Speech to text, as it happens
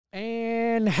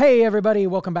And hey, everybody,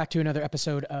 welcome back to another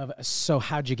episode of So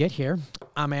How'd You Get Here?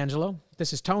 I'm Angelo.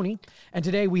 This is Tony. And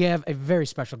today we have a very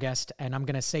special guest, and I'm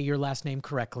going to say your last name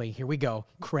correctly. Here we go.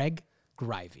 Craig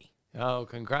Grivey. Oh,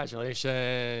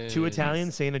 congratulations. Two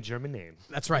Italians saying a German name.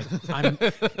 That's right.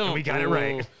 We got it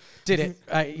right. Did it.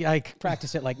 I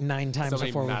practiced it like 9 times So many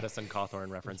before. Madison Cawthorn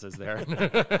references there.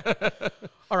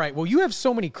 All right. Well, you have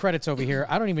so many credits over here.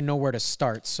 I don't even know where to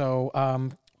start. So,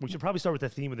 We should probably start with the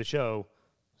theme of the show.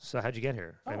 So how'd you get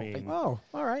here? I mean, all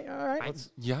right.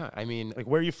 I mean, like,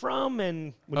 where are you from?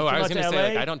 And when you I came was out going to to say,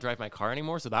 like, LA? I don't drive my car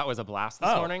anymore, so that was a blast this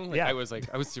Oh, morning. Like, yeah. I was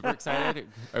super excited.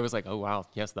 I was like, oh, wow,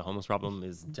 yes, the homeless problem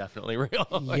is definitely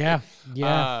real.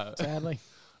 Yeah. Sadly.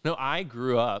 No, I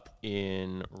grew up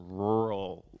in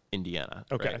rural Indiana.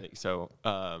 Okay. Right? So,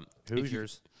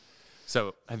 Hoosiers.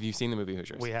 So, have you seen the movie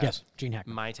Hoosiers? We have. Yes. Gene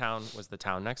Hackman. My town was the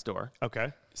town next door.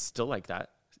 Okay. Still like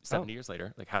that. 70 years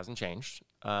later, like hasn't changed.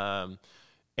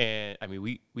 And I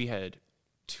mean, we had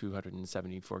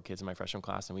 274 kids in my freshman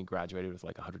class, and we graduated with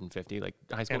like 150, like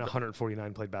high school. And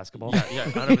 149 played basketball. Yeah,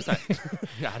 100%.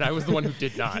 Yeah, and I was the one who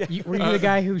did not. Were you the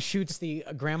guy who shoots the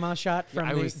grandma shot from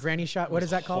I the was- granny shot? What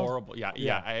is that called? Horrible.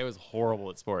 Yeah. I was horrible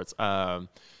at sports.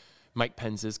 Mike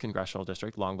Pence's congressional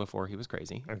district, long before he was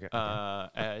crazy. Okay.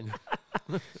 And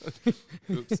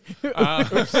oops.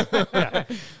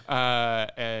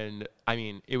 And I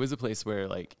mean, it was a place where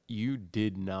like you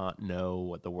did not know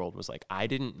what the world was like. I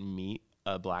didn't meet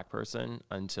a black person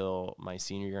until my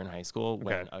senior year in high school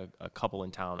when a couple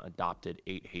in town adopted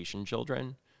 8 Haitian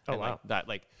children. Oh, and wow. like, that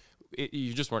like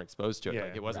you just weren't exposed to it. Yeah,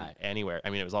 Like it wasn't right. anywhere. I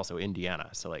mean, it was also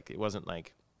Indiana, so like it wasn't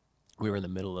like we were in the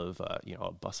middle of a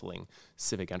bustling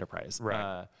civic enterprise.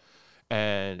 Right.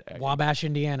 And Wabash,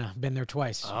 Indiana. Been there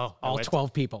twice. Oh, I all went-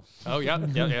 12 people. oh yeah,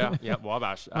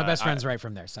 Wabash. My best friend's right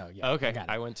from there, so yeah. Okay, I got it.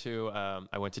 I went to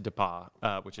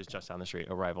DePauw, which is just down the street,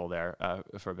 a rival there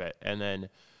for a bit, and then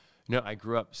I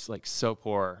grew up like so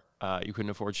poor. You couldn't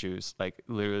afford shoes. Like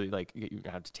literally, like you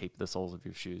had to tape the soles of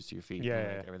your shoes to your feet. Yeah,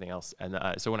 and yeah. like, everything else. And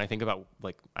so when I think about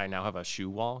like, I now have a shoe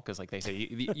wall because like they say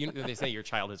they say your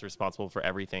child is responsible for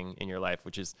everything in your life,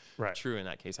 which is Right. true in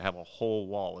that case. I have a whole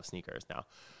wall of sneakers now.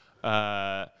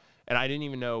 And I didn't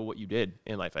even know what you did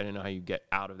in life. I didn't know how you get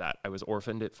out of that. I was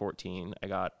orphaned at 14. I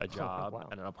got a job wow.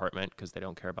 and an apartment because they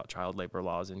don't care about child labor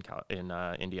laws in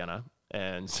Indiana.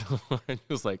 And so it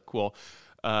was like, cool.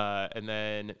 And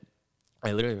then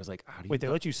I literally was like, how do you Wait, they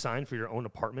let you sign for your own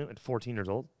apartment at 14 years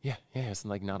old? Yeah, it's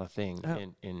like not a thing Oh.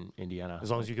 in Indiana. As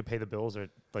long as you could pay the bills or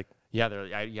like... Yeah,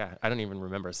 I don't even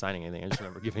remember signing anything. I just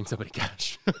remember giving somebody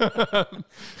cash.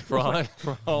 for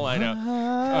all I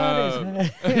know.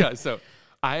 Yeah, so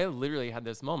I literally had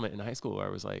this moment in high school where I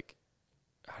was like,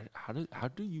 how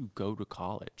do you go to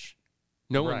college?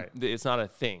 No one, Right. it's not a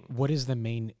thing. What is the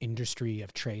main industry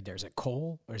of trade there? Is it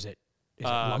coal or is it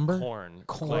lumber? Corn.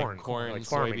 Corn. Like corn, Like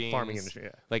soybeans. farming industry,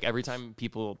 yeah. Like every time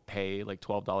people pay like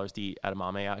 $12 to eat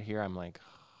edamame out here, I'm like,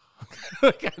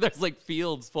 like, there's like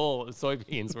fields full of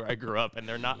soybeans where I grew up, and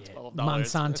they're not $12.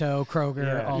 Monsanto, Kroger,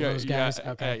 Yeah. all those guys.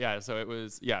 Yeah, Okay. yeah. So it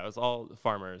was all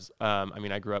farmers. I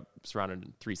mean, I grew up surrounded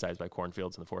on 3 sides by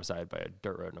cornfields and the 4th side by a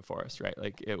dirt road and a forest, right?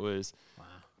 Like it was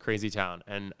crazy town.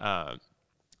 And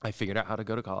I figured out how to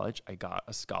go to college. I got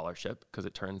a scholarship because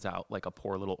it turns out like a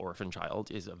poor little orphan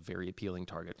child is a very appealing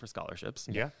target for scholarships.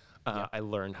 Yeah. I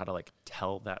learned how to like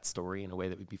tell that story in a way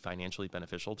that would be financially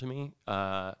beneficial to me.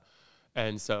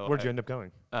 And so Where'd you end up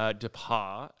going?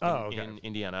 DePauw in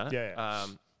Indiana. Yeah.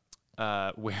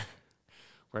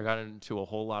 Where I got into a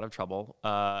whole lot of trouble,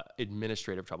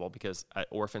 administrative trouble, because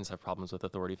orphans have problems with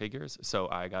authority figures. So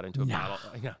I got into a battle.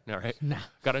 Yeah, no, right?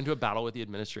 Got into a battle with the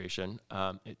administration.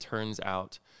 It turns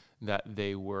out that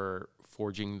they were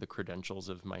forging the credentials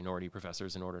of minority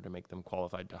professors in order to make them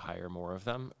qualified to hire more of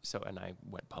them. And I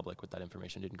went public with that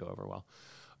information. Didn't go over well.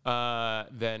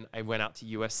 Then I went out to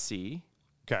USC.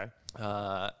 Okay.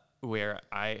 Where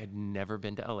I had never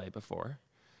been to LA before.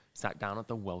 Sat down at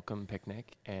the welcome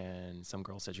picnic, and some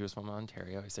girl said she was from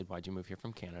Ontario. I said, "Why'd you move here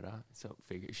from Canada?" So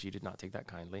she did not take that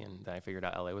kindly, and then I figured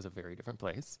out LA was a very different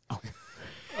place.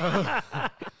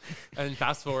 And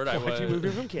fast forward, Why'd you move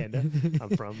here from Canada? I'm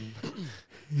from...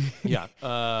 Yeah.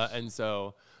 And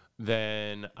so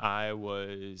then I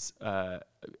was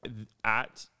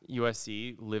at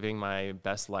USC living my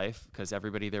best life because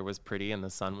everybody there was pretty and the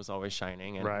sun was always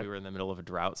shining, and Right. we were in the middle of a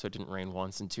drought, so it didn't rain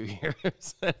once in 2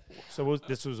 years. So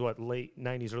this was what, late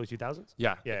 90s, early 2000s?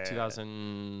 Yeah, Yeah.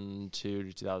 2002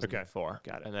 to 2004.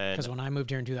 Got it. And then Because when I moved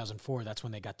here in 2004, that's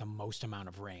when they got the most amount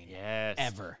of rain. yes,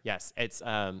 ever. Yes, it's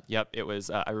it was.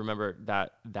 I remember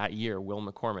that year, Will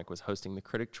McCormick was hosting the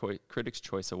Critics'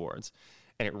 Choice Awards,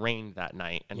 and it rained that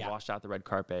night and washed out the red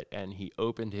carpet. And he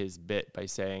opened his bit by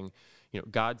saying,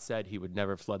 God said he would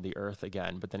never flood the earth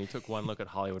again, but then he took one look at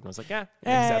Hollywood and was like, I'm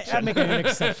exception. making an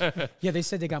exception. Yeah, they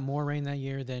said they got more rain that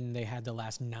year than they had the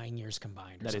last 9 years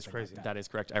combined. That is crazy. That is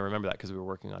correct. I remember that because we were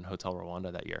working on Hotel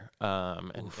Rwanda that year,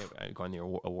 and going the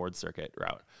award circuit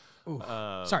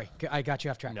route. Sorry, I got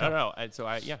you off track. No. And so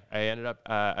I ended up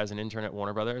as an intern at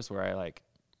Warner Brothers, where I I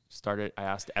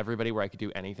asked everybody where I could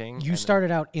do anything. You started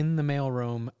out in the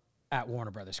mailroom at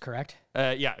Warner Brothers, correct?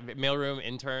 Mailroom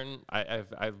intern.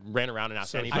 I ran around and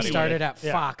asked anybody. I started at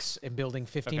Fox in Building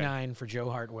 59 for Joe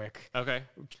Hartwick. Okay.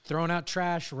 Throwing out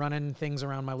trash, running things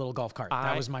around my little golf cart.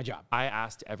 That was my job. I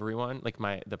asked everyone,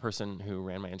 the person who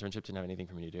ran my internship didn't have anything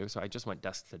for me to do, so I just went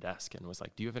desk to desk and was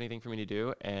like, "Do you have anything for me to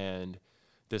do?" And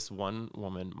this one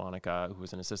woman, Monica, who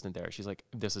was an assistant there, she's like,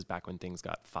 this is back when things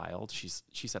got filed.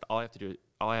 She said, all I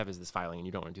have is this filing and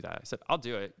you don't want to do that. I said, I'll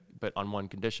do it, but on one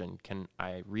condition. Can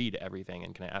I read everything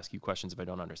and can I ask you questions if I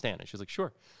don't understand? And she was like,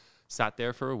 sure. Sat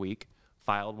there for a week,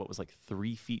 filed what was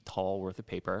 3 feet tall worth of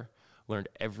paper, learned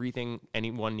everything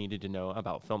anyone needed to know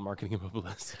about film marketing and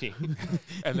publicity.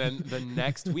 And then the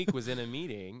next week was in a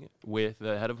meeting with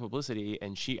the head of publicity,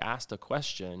 and she asked a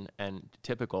question, and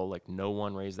typical, no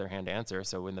one raised their hand to answer.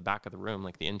 So in the back of the room,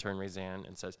 the intern raised their hand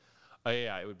and says, oh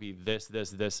yeah, it would be this,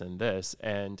 this, this, and this.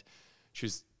 And she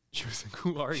was like,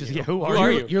 who are you? Like, who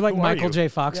are you? You're like who Michael J.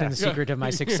 Fox in The Secret of My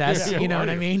Success. You know what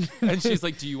I mean? And she's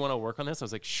like, do you want to work on this? I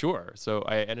was like, sure. So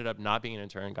I ended up not being an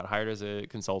intern, got hired as a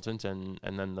consultant, and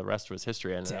then the rest was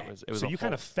history. And it was so you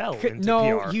kind of fell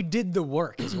into PR. You did the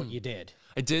work is what you did.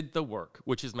 I did the work,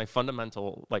 which is my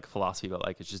fundamental philosophy, but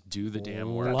it's just do the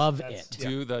damn work. Love it.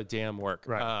 Do the damn work.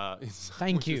 Right.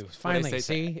 Thank you. Finally,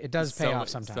 see, it does pay off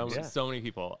sometimes. So many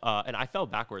people. And I fell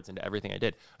backwards into everything I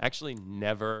did. I actually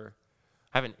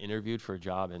haven't interviewed for a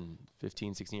job in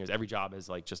 15, 16 years. Every job has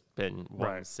just been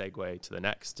one segue to the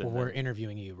next. Well, we're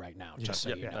interviewing you right now, just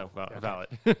so you know. Valid.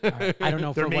 Right. I don't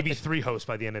know. There may be 3 hosts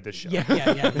by the end of this show. Yeah.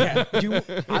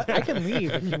 I can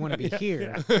leave if you want to be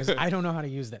here because I don't know how to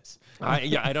use this.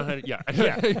 I don't know how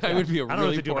to, I would be a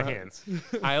really poor hands.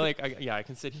 I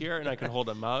can sit here and I can hold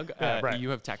a mug. You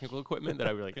have technical equipment that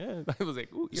I would I was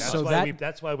like, ooh. Yeah.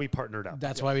 That's why we partnered up.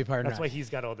 That's why we partnered up. That's why he's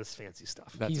got all this fancy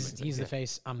stuff. He's the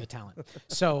face. I'm the talent.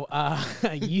 So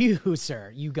you,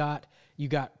 sir, you got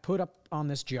put up on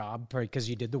this job because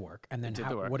you did the work, and then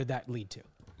what did that lead to?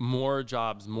 More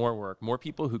jobs, more work, more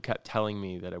people who kept telling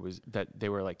me that they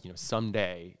were like,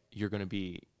 someday you're gonna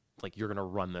be you're gonna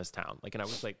run this town. And I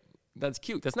was like, that's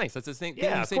cute, that's nice, that's the thing.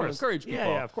 Yeah, of to course. Encourage people.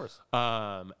 Yeah, of course.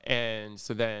 And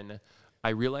so then I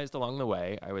realized along the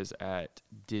way I was at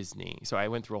Disney, so I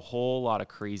went through a whole lot of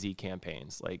crazy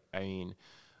campaigns.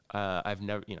 I've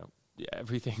never,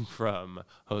 everything from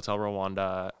Hotel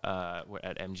Rwanda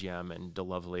at MGM and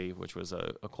DeLovely, which was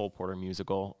a Cole Porter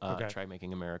musical. Try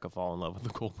making America fall in love with the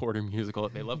Cole Porter musical.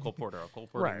 They love Cole Porter. A Cole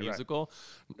Porter musical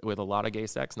with a lot of gay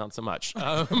sex, not so much.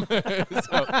 It's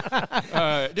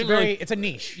a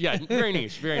niche. Yeah, very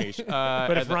niche, very niche.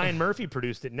 But if Ryan Murphy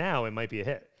produced it now, it might be a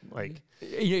hit.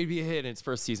 It'd be a hit in its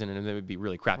first season, and then it would be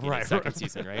really crappy in its second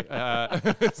season, right?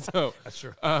 So that's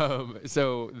true. Then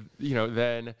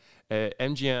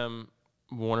MGM,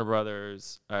 Warner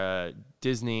Brothers,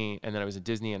 Disney, and then I was at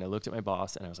Disney, and I looked at my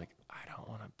boss, and I was like, I don't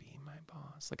want to be my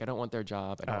boss. I don't want their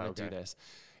job. I don't want to do this.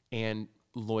 And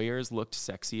lawyers looked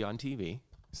sexy on TV,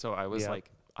 so I was like,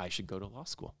 I should go to law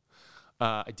school.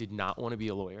 I did not want to be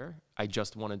a lawyer. I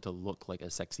just wanted to look like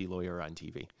a sexy lawyer on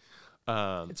TV.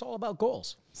 It's all about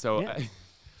goals. So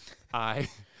I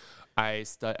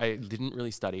didn't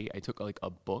really study. I took a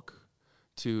book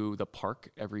to the park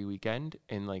every weekend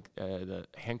in the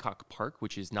Hancock Park,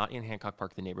 which is not in Hancock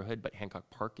Park, the neighborhood, but Hancock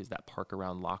Park is that park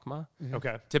around LACMA.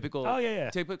 Okay. Typical.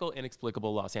 Typical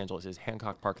inexplicable Los Angeles is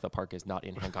Hancock Park. The park is not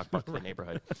in Hancock Park, the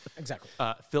neighborhood. Exactly.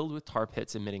 Filled with tar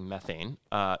pits emitting methane.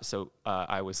 So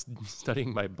I was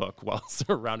studying my book while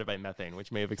surrounded by methane,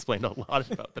 which may have explained a lot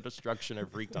about the destruction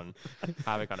I've wreaked on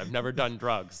havoc on. I've never done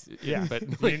drugs. Yeah.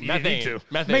 But methane.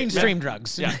 Mainstream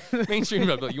drugs. Yeah. Mainstream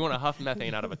drugs. You want to huff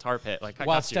methane out of a tar pit.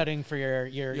 While studying for your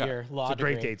law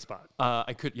degree. It's a great date spot.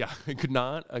 I could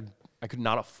not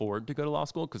afford to go to law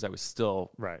school because I was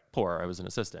still poor. I was an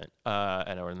assistant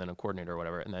and then a coordinator or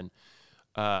whatever. And then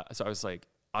so I was like,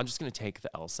 I'm just going to take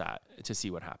the LSAT to see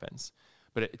what happens.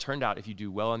 But it turned out if you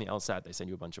do well on the LSAT, they send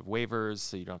you a bunch of waivers,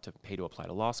 so you don't have to pay to apply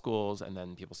to law schools, and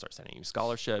then people start sending you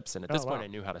scholarships. And at this point, I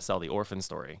knew how to sell the orphan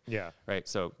story. Yeah. Right.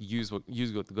 So use what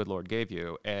the good Lord gave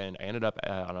you, and I ended up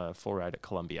on a full ride at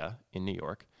Columbia in New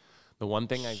York. The one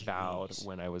thing I vowed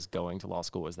when I was going to law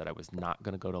school was that I was not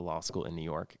going to go to law school in New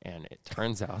York, and it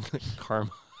turns out that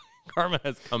karma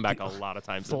has come back a lot of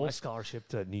times. Full scholarship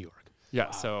to New York. Yeah.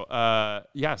 Wow. So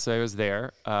so I was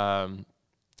there.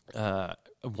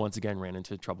 once again ran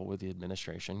into trouble with the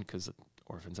administration because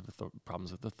orphans have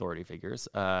problems with authority figures.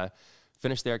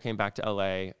 Finished there, came back to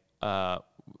LA,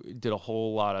 did a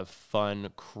whole lot of fun,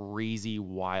 crazy,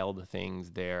 wild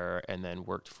things there, and then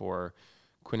worked for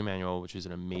Quinn Emanuel, which is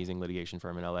an amazing litigation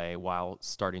firm in LA, while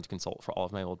starting to consult for all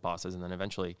of my old bosses. And then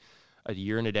eventually, a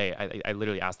year and a day, I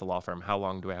literally asked the law firm, how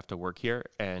long do I have to work here?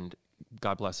 And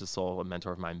God bless his soul, a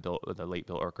mentor of mine, the late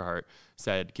Bill Urquhart,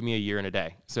 said, give me a year and a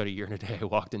day. So at a year and a day, I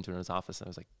walked into his office and I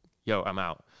was like, yo, I'm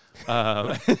out.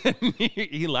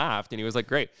 He laughed and he was like,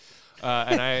 great.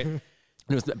 And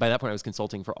by that point, I was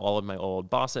consulting for all of my old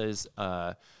bosses,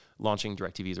 launching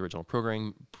DirecTV's original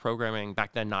programming.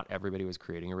 Back then, not everybody was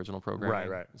creating original programming.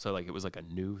 Right. So like it was like a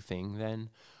new thing then.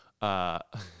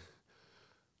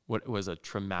 What was a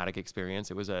traumatic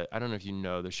experience. It was I don't know if you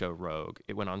know the show Rogue.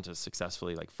 It went on to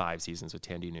successfully like 5 seasons with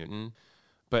Tandy Newton.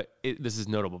 But this is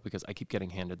notable because I keep getting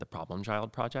handed the Problem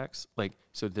Child projects. Like,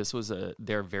 so this was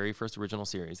their very first original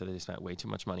series that they spent way too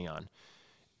much money on.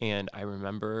 And I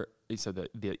remember, so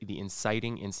the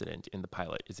inciting incident in the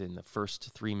pilot is in the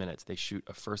first 3 minutes, they shoot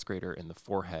a first grader in the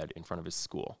forehead in front of his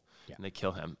school, and they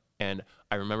kill him. And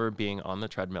I remember being on the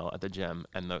treadmill at the gym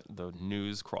and the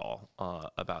news crawl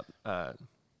about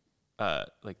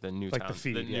like the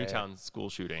Newtown school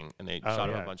shooting, and they shot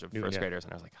up a bunch of first graders,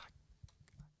 and I was like,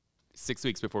 6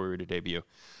 weeks before we were to debut, I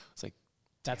was like,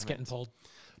 that's getting pulled.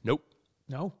 Nope.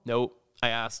 No. I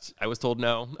asked. I was told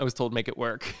no. I was told make it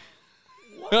work.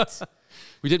 What?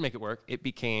 We did make it work. It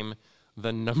became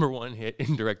the #1 hit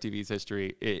in DirecTV's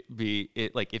history.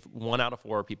 Like if 1 out of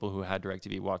 4 people who had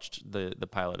DirecTV watched the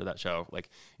pilot of that show, like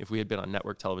if we had been on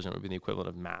network television, it would be the equivalent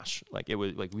of MASH. Like it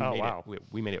was like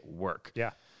we made it work.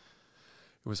 Yeah.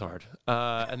 It was hard.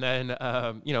 And then,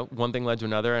 one thing led to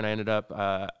another, and I ended up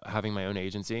having my own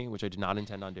agency, which I did not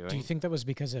intend on doing. Do you think that was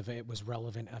because of it was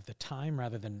relevant at the time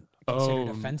rather than considered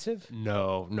offensive?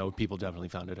 No, people definitely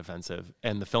found it offensive,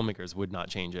 and the filmmakers would not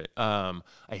change it. I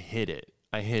hid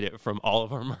it from all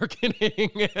of our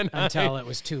marketing until it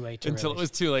was too late to it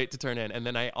was too late to turn in. And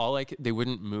then they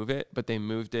wouldn't move it, but they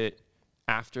moved it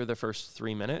after the first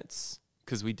 3 minutes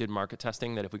because we did market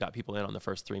testing that if we got people in on the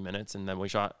first 3 minutes and then we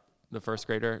shot the first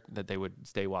grader, that they would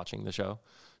stay watching the show.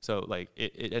 So like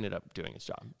it ended up doing its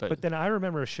job. But then I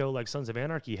remember a show like Sons of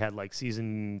Anarchy had like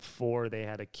season 4, they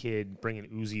had a kid bringing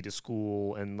Uzi to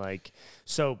school and like,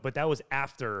 so, but that was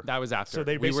after. So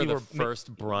we were the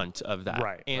first brunt of that.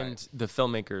 Right. And the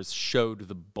filmmakers showed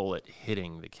the bullet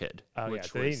hitting the kid. Oh yeah,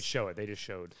 they didn't show it. They just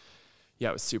showed.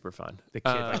 Yeah, it was super fun. The kid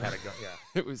like had a gun.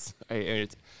 Yeah. It was,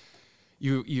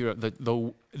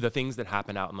 the things that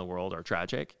happen out in the world are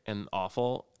tragic and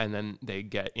awful, and then they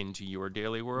get into your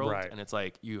daily world, and it's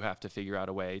like you have to figure out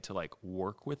a way to like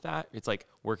work with that. It's like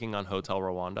working on Hotel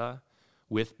Rwanda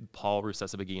with Paul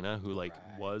Rusesabagina, who like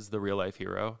was the real life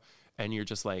hero, and you're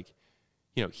just like,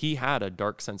 he had a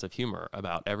dark sense of humor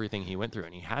about everything he went through,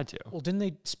 and he had to. Well, didn't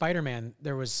they? Spider-Man, they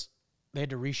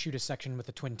had to reshoot a section with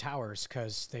the Twin Towers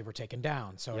because they were taken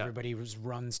down, so everybody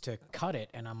runs to cut it,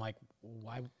 and I'm like,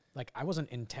 why? Like, I wasn't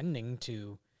intending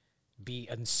to be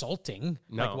insulting.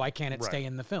 No. Like, why can't it stay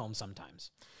in the film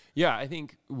sometimes? Yeah, I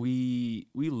think we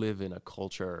live in a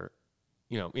culture,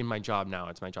 in my job now,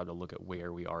 it's my job to look at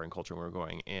where we are in culture and where we're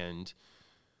going. And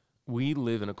we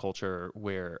live in a culture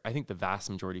where I think the vast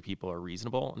majority of people are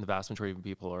reasonable and the vast majority of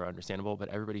people are understandable, but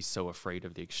everybody's so afraid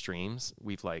of the extremes.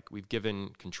 We've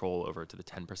given control over to the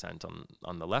 10%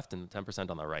 on the left and the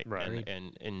 10% on the right. Right.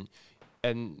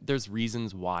 And there's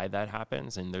reasons why that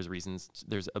happens, and there's ways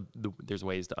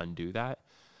to undo that.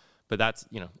 But that's,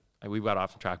 we got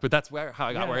off track. But that's how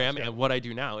I got where I am, and what I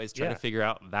do now is try to figure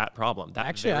out that problem.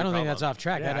 Actually, I don't think that's off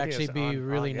track. That'd actually be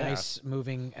really nice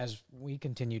moving as we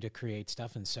continue to create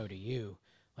stuff, and so do you.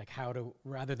 Like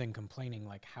rather than complaining,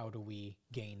 like how do we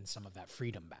gain some of that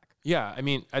freedom back? Yeah, I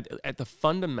mean, at the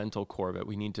fundamental core of it,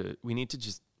 we need to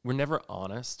just. We're never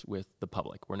honest with the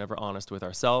public. We're never honest with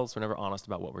ourselves. We're never honest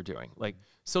about what we're doing. Like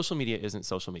social media isn't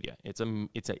social media. It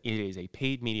is a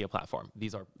paid media platform.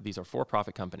 These are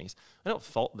for-profit companies. I don't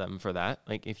fault them for that.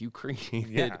 Like if you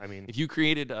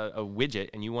created a widget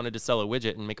and you wanted to sell a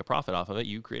widget and make a profit off of it,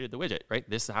 you created the widget, right?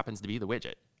 This happens to be the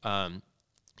widget.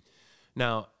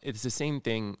 Now, it's the same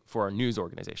thing for our news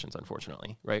organizations,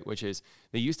 unfortunately, right? Which is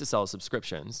they used to sell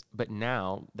subscriptions, but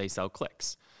now they sell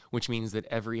clicks, which means that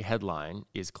every headline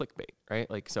is clickbait, right?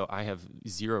 Like, so I have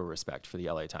zero respect for the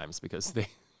LA Times because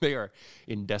they are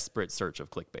in desperate search of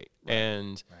clickbait.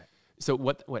 And so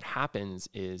what happens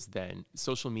is then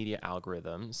social media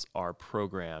algorithms are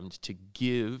programmed to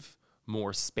give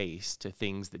more space to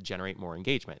things that generate more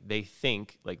engagement. They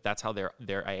think like that's how their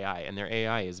AI, and their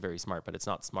AI is very smart, but it's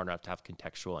not smart enough to have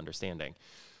contextual understanding.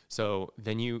 So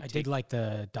then I did like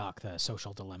the doc, The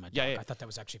Social Dilemma doc. I thought that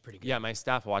was actually pretty good. Yeah, my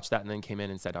staff watched that and then came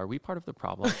in and said, "Are we part of the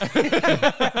problem?"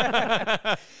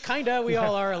 Kinda, we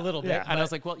all are a little bit. And I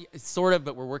was like, well, sort of,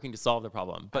 but we're working to solve the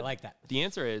problem. But I like that. The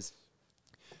answer is,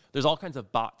 there's all kinds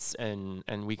of bots, and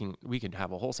we could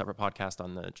have a whole separate podcast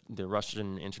on the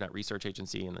Russian Internet Research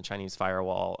Agency and the Chinese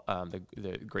firewall,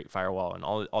 the Great Firewall, and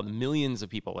all the millions of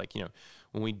people. Like, you know,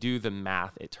 when we do the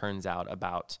math, it turns out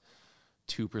about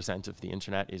 2% of the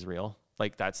internet is real.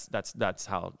 Like that's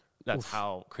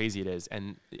how crazy it is.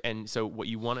 And so what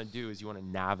you want to do is you want to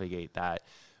navigate that.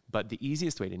 But the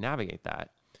easiest way to navigate that,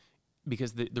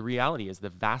 because the reality is the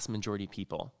vast majority of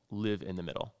people live in the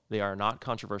middle. They are not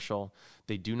controversial.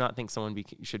 They do not think someone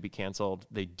should be canceled.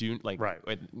 They do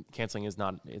canceling is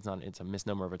not, it's a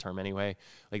misnomer of a term anyway.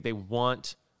 Like, they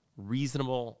want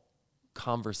reasonable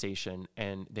conversation,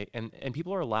 and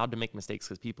people are allowed to make mistakes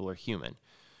because people are human.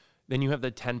 Then you have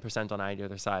the 10% on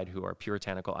either side who are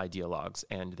puritanical ideologues,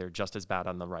 and they're just as bad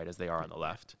on the right as they are on the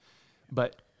left.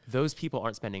 But those people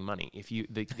aren't spending money. If you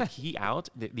the key out,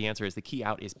 the answer is the key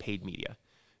out is paid media,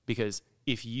 because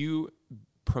if you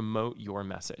promote your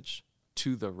message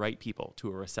to the right people, to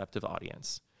a receptive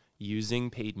audience, using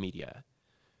paid media,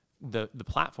 the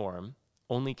platform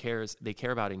only cares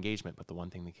about engagement, but the one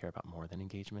thing they care about more than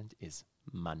engagement is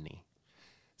money.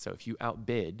 So if you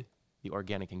outbid the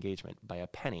organic engagement by a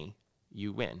penny,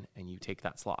 you win and you take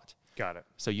that slot. Got it.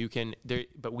 So you can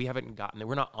but we haven't gotten there.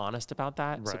 We're not honest about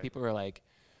that. Right. So people are like,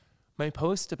 my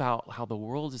post about how the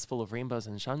world is full of rainbows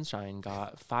and sunshine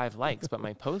got 5 likes, but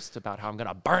my post about how I'm going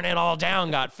to burn it all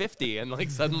down got 50. And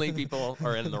like, suddenly people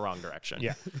are in the wrong direction.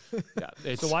 Yeah.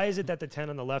 So why is it that the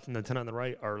 10 on the left and the 10 on the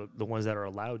right are the ones that are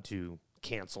allowed to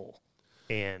cancel,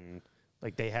 and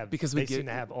like they seem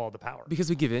to have all the power? Because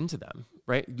we give in to them,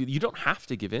 right? You don't have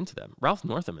to give in to them. Ralph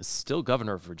Northam is still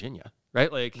governor of Virginia,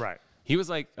 right? Like, he was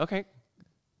like, okay,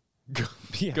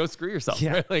 go screw yourself.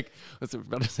 Yeah. Right? Like,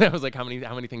 I was like, how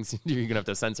many things are you gonna have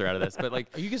to censor out of this? But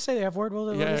like, you can say the F word. Well,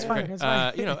 it's fine. It's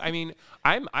fine. You know, I mean,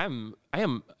 I am.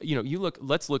 You know,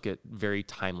 let's look at very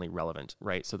timely, relevant,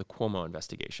 right? So the Cuomo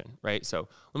investigation, right? So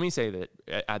let me say that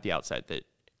at the outset that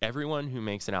everyone who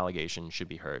makes an allegation should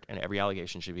be heard, and every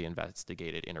allegation should be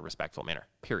investigated in a respectful manner,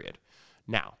 period.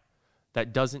 Now,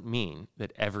 that doesn't mean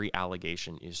that every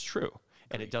allegation is true,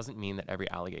 and it doesn't mean that every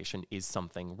allegation is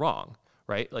something wrong,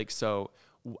 right? Like, so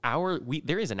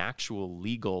there is an actual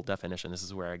legal definition. This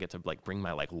is where I get to like bring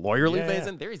my like lawyerly face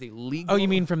in. There is a legal. Oh, you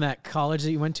mean from that college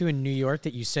that you went to in New York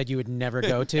that you said you would never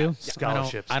go to?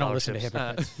 Scholarships. I don't listen to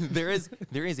hypocrites.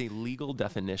 There is a legal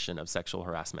definition of sexual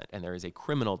harassment, and there is a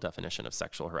criminal definition of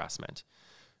sexual harassment.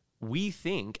 We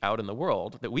think out in the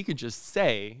world that we could just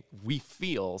say we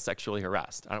feel sexually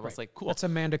harassed. And I was like, cool. That's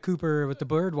Amanda Cooper with the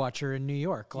Bird Watcher in New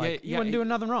York. Like, you wasn't doing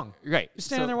nothing wrong. Right. You're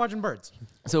standing there watching birds.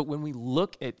 So when we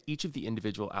look at each of the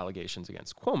individual allegations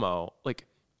against Cuomo, like,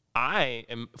 I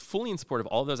am fully in support of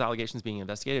all of those allegations being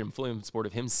investigated. I'm fully in support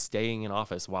of him staying in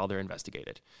office while they're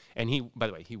investigated. And he, by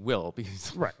the way, he will,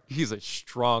 because he's a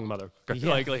strong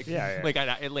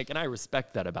motherfucker. And I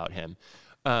respect that about him.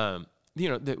 You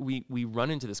know, that we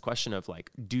run into this question of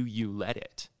like, do you let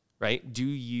it, right? Do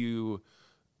you,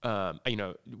 you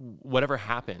know, whatever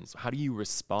happens, how do you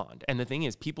respond? And the thing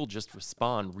is, people just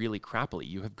respond really crappily.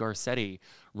 You have Garcetti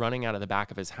running out of the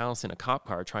back of his house in a cop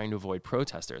car trying to avoid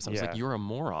protesters. I was like, you're a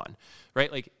moron,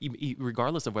 right? Like,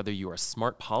 regardless of whether you are a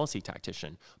smart policy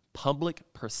tactician, public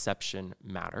perception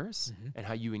matters, and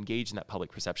how you engage in that public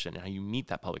perception and how you meet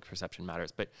that public perception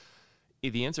matters. But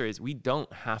the answer is we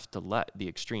don't have to let the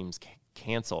extremes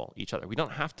cancel each other. We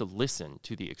don't have to listen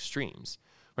to the extremes,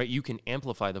 right? You can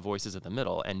amplify the voices of the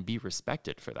middle and be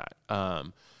respected for that.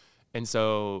 And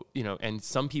so, you know, and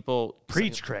some people...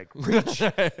 Preach, Craig. Preach.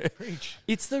 Preach.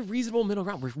 It's the reasonable middle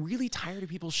ground. We're really tired of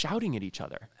people shouting at each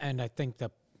other. And I think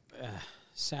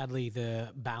sadly,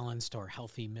 the balanced or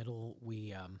healthy middle,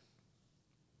 we're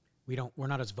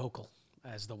not as vocal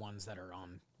as the ones that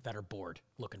are bored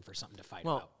looking for something to fight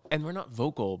about. And we're not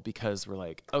vocal because we're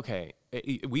like, okay,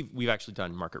 we've actually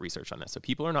done market research on this. So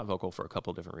people are not vocal for a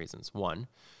couple of different reasons. One,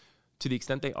 to the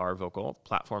extent they are vocal,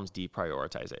 platforms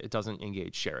deprioritize it. It doesn't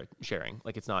engage sharing.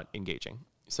 Like, it's not engaging.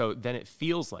 So then it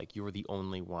feels like you're the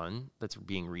only one that's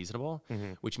being reasonable,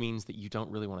 which means that you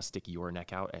don't really want to stick your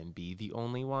neck out and be the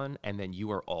only one. And then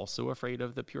you are also afraid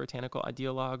of the puritanical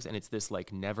ideologues. And it's this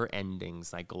like never ending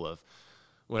cycle of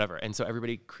whatever. And so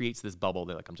everybody creates this bubble.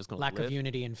 They're like, I'm just going to live. Lack of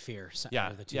unity and fear.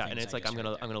 And it's like, I'm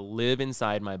going to live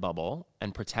inside my bubble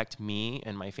and protect me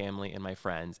and my family and my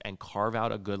friends and carve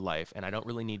out a good life. And I don't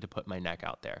really need to put my neck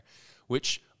out there,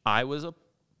 which I was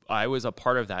I was a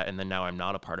part of that, and then now I'm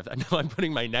not a part of that. Now I'm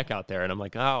putting my neck out there, and I'm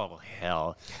like, oh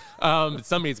hell,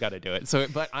 somebody's got to do it. So,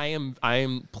 but I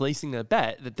am placing a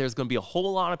bet that there's going to be a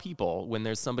whole lot of people when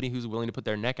there's somebody who's willing to put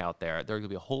their neck out there. There are going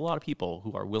to be a whole lot of people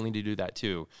who are willing to do that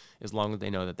too, as long as they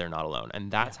know that they're not alone. And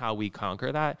that's how we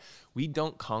conquer that. We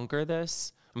don't conquer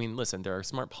this. I mean, listen, there are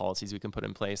smart policies we can put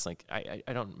in place. Like I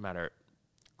don't matter.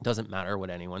 Doesn't matter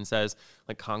what anyone says.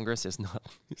 Like Congress is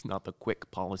not the quick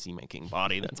policy making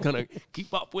body that's gonna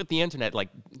keep up with the internet. Like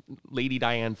Lady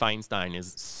Dianne Feinstein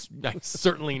is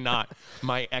certainly not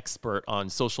my expert on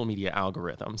social media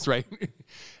algorithms, right?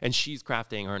 And she's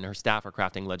crafting, her and her staff are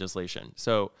crafting legislation.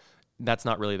 So that's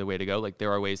not really the way to go. Like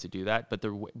there are ways to do that, but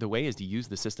the way is to use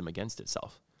the system against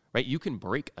itself, right? You can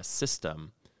break a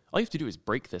system. All you have to do is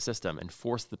break the system and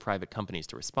force the private companies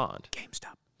to respond.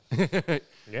 GameStop.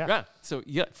 Yeah. So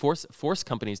force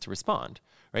companies to respond,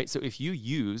 right? So if you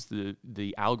use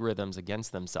the algorithms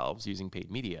against themselves using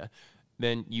paid media,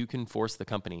 then you can force the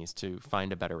companies to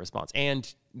find a better response.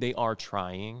 And they are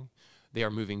trying. They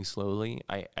are moving slowly.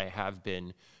 I have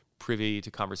been privy to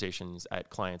conversations at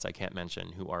clients I can't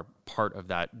mention who are part of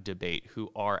that debate,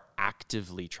 who are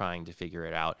actively trying to figure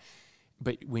it out.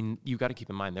 But when you got to keep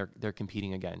in mind, they're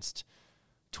competing against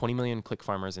 20 million click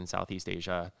farmers in Southeast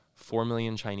Asia, 4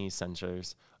 million Chinese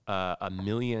censors, 1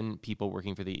 million people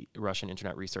working for the Russian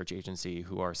Internet Research Agency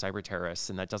who are cyber terrorists,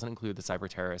 and that doesn't include the cyber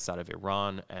terrorists out of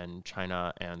Iran and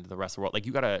China and the rest of the world. Like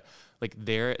you gotta, like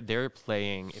they're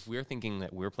playing. If we're thinking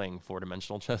that we're playing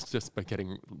 4-dimensional chess just by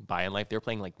getting by in life, they're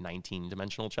playing like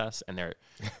 19-dimensional chess, and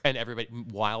and everybody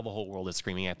while the whole world is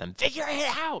screaming at them, figure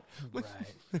it out.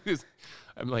 Right.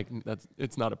 I'm like,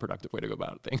 it's not a productive way to go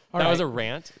about it. That was a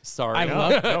rant. Sorry.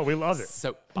 No, we love it.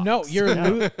 So no,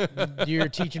 you're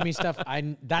teaching me stuff.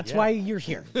 That's why you're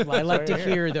here. I like to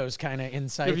hear those kind of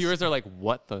insights. The viewers are like,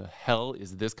 what the hell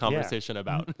is this conversation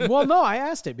about? Well, no, I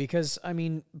asked it because, I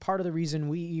mean, part of the reason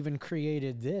we even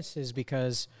created this is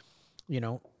because,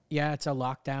 it's a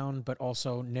lockdown, but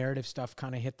also narrative stuff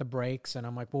kind of hit the brakes. And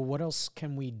I'm like, well, what else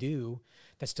can we do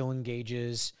that still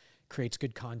engages, creates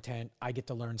good content? I get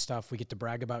to learn stuff. We get to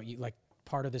brag about you. Like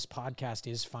part of this podcast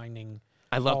is finding.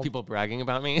 I love people bragging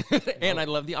about me. And I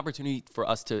love the opportunity for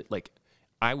us to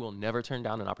I will never turn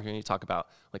down an opportunity to talk about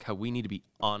how we need to be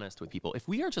honest with people. If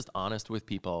we are just honest with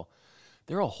people,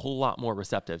 they're a whole lot more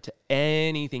receptive to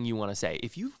anything you want to say.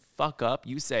 If you fuck up,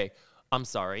 you say, I'm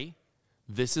sorry.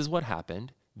 This is what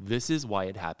happened. This is why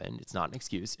it happened. It's not an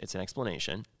excuse. It's an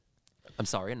explanation. I'm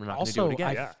sorry, and I'm not going to do it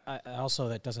again. Also,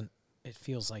 that doesn't. It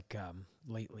feels like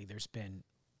lately there's been,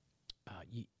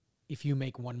 if you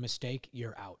make one mistake,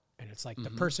 you're out. And it's like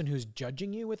the person who's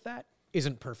judging you with that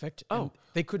isn't perfect. Oh.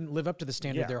 They couldn't live up to the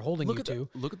standard they're holding you to.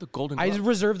 Look at the Golden Globes. I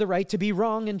reserve the right to be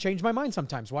wrong and change my mind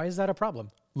sometimes. Why is that a problem?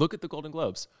 Look at the Golden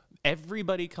Globes.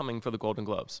 Everybody coming for the Golden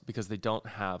Globes because they don't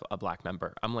have a black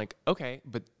member. I'm like, okay,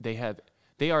 but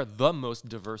they are the most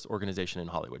diverse organization in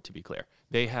Hollywood, to be clear.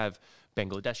 They have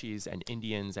Bangladeshis and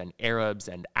Indians and Arabs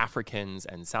and Africans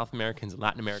and South Americans and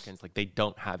Latin Americans. Like they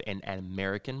don't have an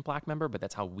American black member, but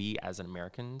that's how we as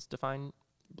Americans define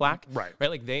black. Right.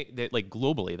 Like they like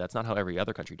globally, that's not how every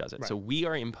other country does it. Right. So we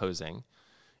are imposing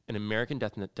an American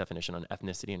definition on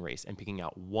ethnicity and race and picking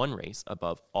out one race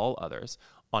above all others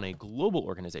on a global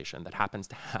organization that happens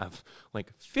to have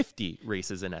 50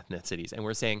 races and ethnicities. And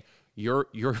we're saying, you're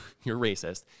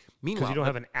racist. Meanwhile, because you don't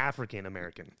have an African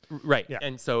American, right? Yeah.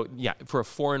 And so, for a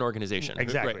foreign organization,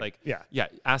 exactly.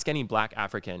 Right? Ask any Black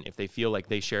African if they feel like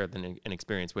they share an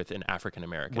experience with an African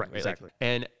American, right? Exactly.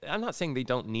 And I'm not saying they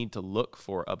don't need to look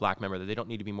for a black member, that they don't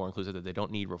need to be more inclusive, that they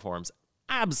don't need reforms.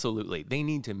 Absolutely, they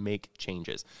need to make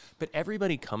changes. But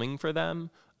everybody coming for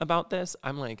them about this,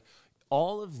 I'm like,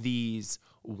 all of these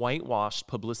whitewashed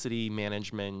publicity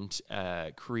management,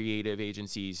 creative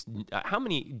agencies, how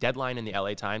many Deadline in the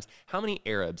LA Times, how many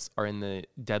Arabs are in the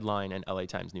Deadline and LA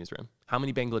Times newsroom? How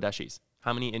many Bangladeshis?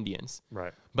 How many Indians?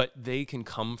 Right. But they can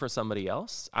come for somebody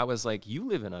else. I was like, you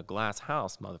live in a glass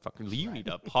house, motherfucker. You need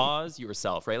to pause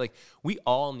yourself, right? Like we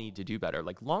all need to do better.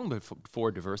 Like long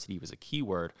before diversity was a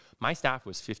keyword, my staff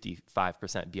was 55%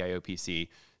 BIOPC,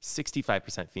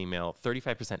 65% female,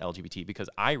 35% LGBT, because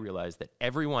I realized that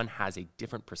everyone has a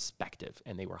different perspective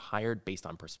and they were hired based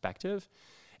on perspective.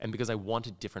 And because I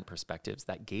wanted different perspectives,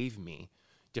 that gave me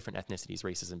different ethnicities,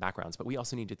 races, and backgrounds. But we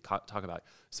also need to talk about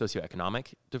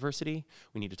socioeconomic diversity.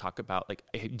 We need to talk about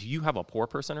hey, do you have a poor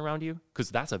person around you?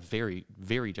 Because that's a very,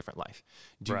 very different life.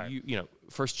 Do you,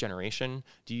 first generation,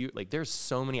 do you, there's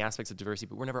so many aspects of diversity,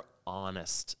 but we're never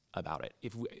honest about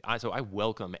it. So I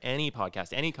welcome any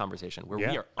podcast, any conversation where we are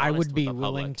honest. I would be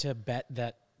willing to bet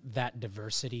that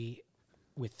diversity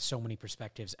with so many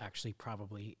perspectives actually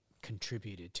probably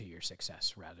contributed to your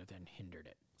success rather than hindered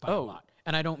it by a lot.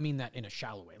 And I don't mean that in a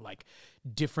shallow way, like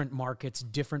different markets,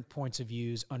 different points of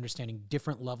views, understanding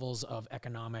different levels of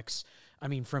economics. I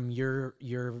mean, from your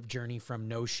journey from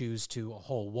no shoes to a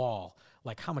whole wall,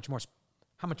 like how much more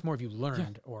have you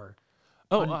learned or...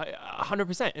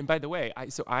 100%. And by the way,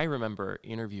 I remember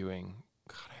interviewing,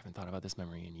 God, I haven't thought about this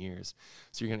memory in years.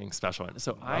 So you're getting a special one.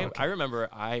 So I remember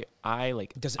I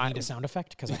like... Does it need a sound effect?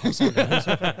 Because I have sound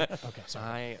effects. Okay,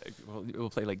 sorry. We'll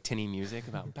play like tinny music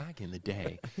about back in the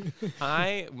day.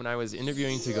 When I was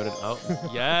interviewing to go to...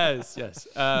 yes. As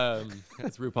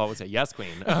RuPaul would say, yes,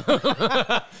 queen.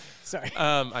 Sorry.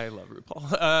 I love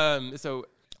RuPaul. So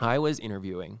I was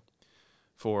interviewing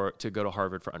to go to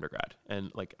Harvard for undergrad,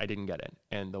 and like I didn't get in.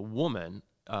 And the woman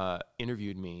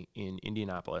interviewed me in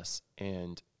Indianapolis,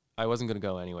 and I wasn't going to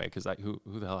go anyway because who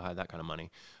the hell had that kind of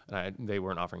money? And they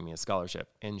weren't offering me a scholarship.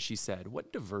 And she said,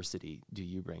 "What diversity do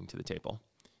you bring to the table?"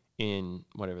 In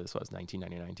whatever this was,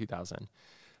 1999, 2000.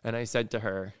 And I said to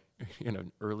her, in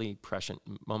an early prescient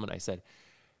moment, I said,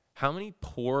 "How many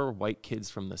poor white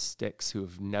kids from the sticks who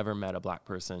have never met a black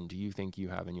person do you think you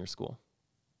have in your school?"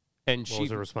 And what was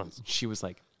her response? She was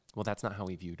like, "Well, that's not how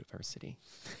we view diversity."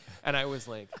 And I was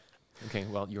like, "Okay,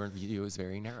 well, your view is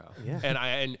very narrow." Yeah.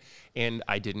 And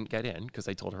I didn't get in because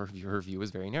I told her view was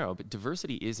very narrow. But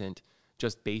diversity isn't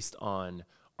just based on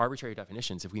arbitrary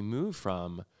definitions. If we move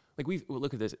from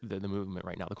look at this the movement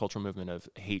right now, the cultural movement of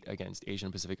hate against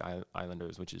Asian Pacific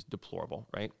Islanders, which is deplorable,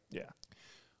 right? Yeah.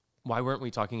 Why weren't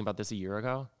we talking about this a year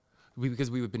ago?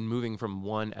 Because we've been moving from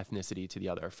one ethnicity to the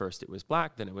other. First it was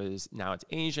black, then now it's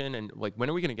Asian, and like when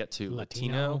are we going to get to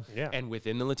Latino? Yeah. And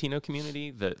within the Latino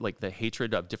community, the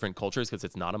hatred of different cultures because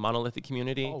it's not a monolithic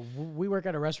community. Oh, we work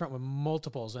at a restaurant with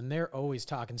multiples, and they're always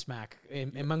talking smack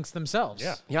amongst themselves.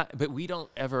 Yeah, but we're not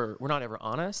ever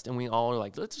honest, and we all are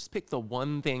like, let's just pick the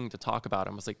one thing to talk about.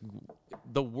 I was like,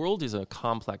 the world is a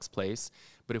complex place.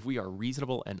 But if we are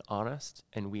reasonable and honest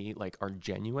and we like are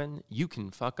genuine, you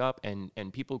can fuck up and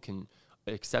people can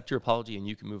accept your apology and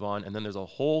you can move on. And then there's a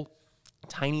whole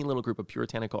tiny little group of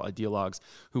puritanical ideologues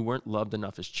who weren't loved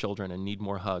enough as children and need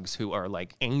more hugs, who are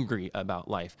like angry about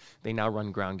life. They now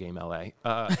run Ground Game LA.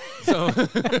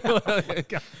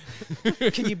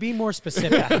 Can you be more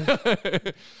specific?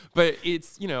 But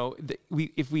it's,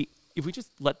 if we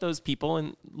just let those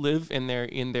people live in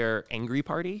their angry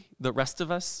party, the rest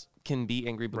of us can be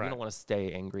angry, but we don't want to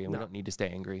stay angry, and we don't need to stay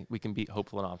angry. We can be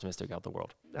hopeful and optimistic about the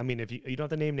world. I mean, if you don't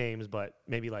have to name names, but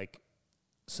maybe like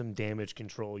some damage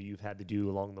control you've had to do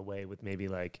along the way with maybe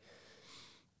like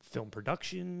film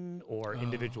production or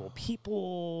individual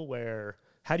people,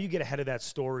 how do you get ahead of that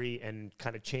story and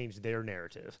kind of change their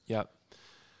narrative? Yep.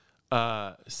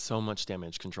 So much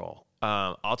damage control.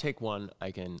 I'll take one.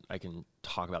 I can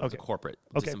talk about as a corporate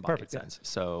disembodied sense. Yeah.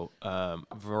 So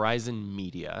Verizon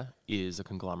Media is a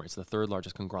conglomerate. It's the third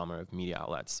largest conglomerate of media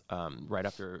outlets. Right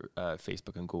after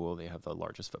Facebook and Google, they have the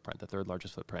largest footprint, the third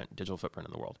largest digital footprint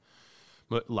in the world.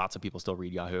 Lots of people still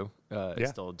read Yahoo. It's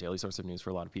still a daily source of news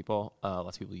for a lot of people.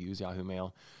 Lots of people use Yahoo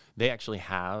Mail. They actually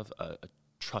have a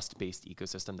trust-based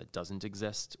ecosystem that doesn't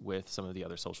exist with some of the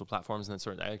other social platforms and that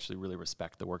sort of. I actually really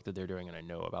respect the work that they're doing, and I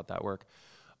know about that work.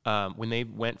 When they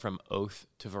went from Oath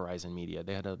to Verizon Media,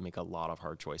 they had to make a lot of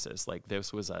hard choices. Like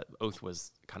Oath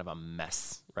was kind of a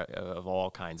mess, right, of all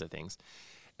kinds of things.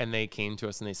 And they came to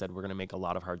us and they said, we're going to make a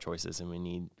lot of hard choices, and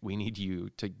we need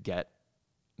you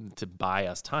to buy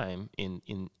us time in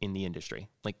the industry.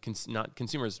 Like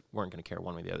consumers weren't going to care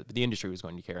one way or the other, but the industry was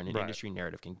going to care, and an industry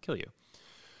narrative can kill you.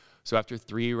 So after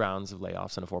 3 rounds of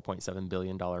layoffs and a $4.7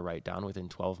 billion write-down, within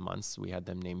 12 months, we had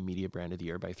them named Media Brand of the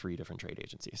Year by 3 different trade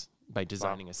agencies by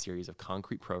designing a series of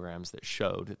concrete programs that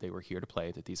showed that they were here to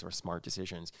play, that these were smart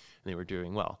decisions, and they were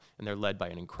doing well. And they're led by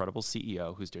an incredible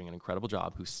CEO who's doing an incredible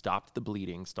job, who stopped the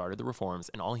bleeding, started the reforms,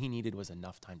 and all he needed was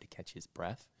enough time to catch his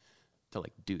breath to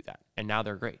do that. And now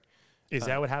they're great. Is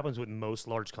that what happens with most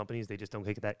large companies? They just don't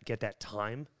get that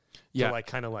time? Yeah, to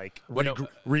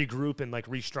regroup and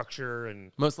restructure.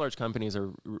 And most large companies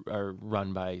are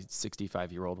run by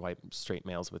 65-year-old white straight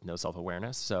males with no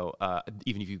self-awareness. So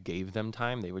even if you gave them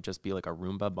time, they would just be like a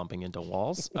Roomba bumping into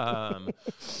walls. And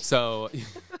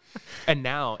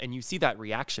you see that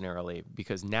reactionarily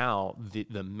because now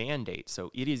the mandate.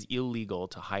 So it is illegal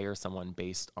to hire someone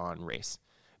based on race.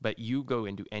 But you go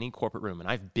into any corporate room, and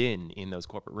I've been in those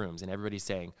corporate rooms, and everybody's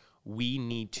saying we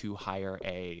need to hire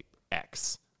a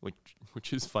X.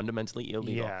 Which is fundamentally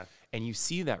illegal. Yeah. And you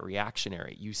see that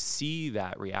reactionary. You see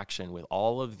that reaction with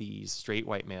all of these straight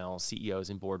white male CEOs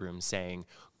in boardrooms saying,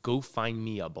 go find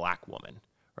me a black woman,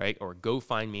 right? Or go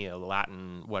find me a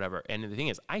Latin whatever. And the thing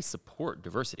is, I support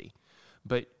diversity.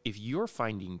 But if you're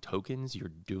finding tokens,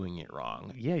 you're doing it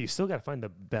wrong. Yeah, you still got to find the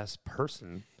best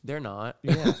person. They're not.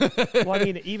 Yeah. Well, I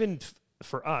mean, even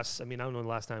for us, I mean, I don't know the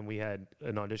last time we had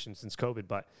an audition since COVID,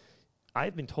 but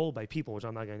I've been told by people, which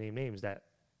I'm not going to name names, that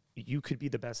you could be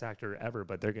the best actor ever,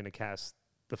 but they're going to cast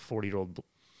the 40-year-old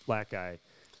black guy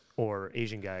or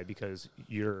Asian guy because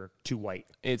you're too white.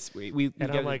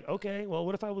 I'm like, okay, well,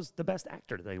 what if I was the best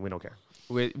actor? We don't care.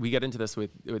 We get into this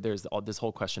with there's this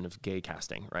whole question of gay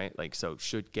casting, right? Like, so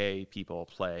should gay people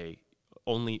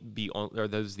are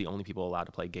those the only people allowed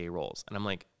to play gay roles? And I'm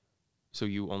like, so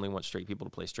you only want straight people to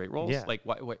play straight roles? Yeah. Like,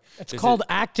 what? It's called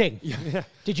acting. Yeah.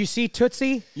 Did you see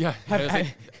Tootsie? Yeah.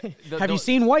 Have you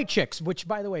seen White Chicks? Which,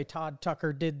 by the way, Todd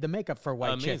Tucker did the makeup for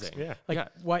White Chicks. Yeah. Like,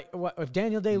 what if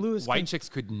Daniel Day-Lewis... White Chicks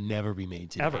could never be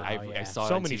made today. Ever. I saw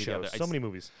so many shows, so many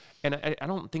movies. And I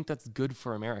don't think that's good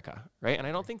for America, right? And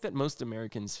I don't think that most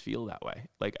Americans feel that way.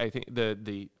 Like, I think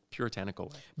the puritanical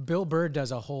way. Bill Burr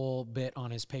does a whole bit on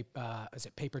his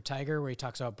Paper Tiger, where he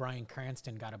talks about Bryan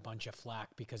Cranston got a bunch of flack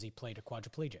because he played a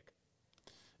quadriplegic.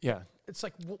 Yeah. It's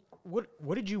like,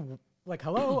 what did you, like,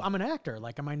 hello, I'm an actor.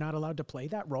 Like, am I not allowed to play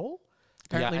that role?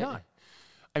 Apparently not.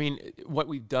 I mean, what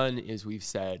we've done is we've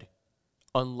said,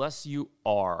 unless you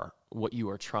are what you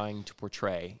are trying to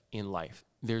portray in life,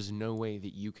 there's no way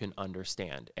that you can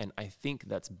understand. And I think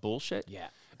that's bullshit. Yeah.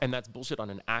 And that's bullshit on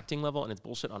an acting level, and it's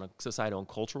bullshit on a societal and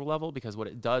cultural level, because what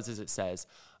it does is it says,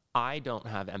 I don't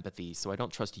have empathy, so I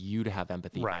don't trust you to have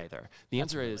empathy either. The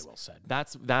answer is, well said.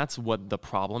 That's what the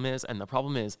problem is. And the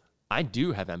problem is, I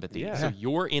do have empathy. Yeah. So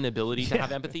your inability to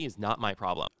have empathy is not my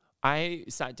problem. I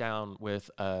sat down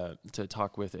to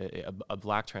talk with a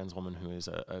black trans woman who is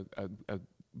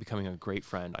becoming a great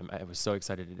friend. I was so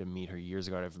excited to meet her years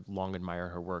ago. I've long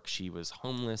admired her work. She was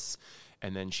homeless,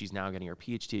 and then she's now getting her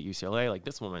PhD at UCLA. Like,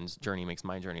 this woman's journey makes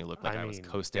my journey look like I was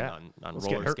coasting on roller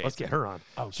skates. Let's get her on.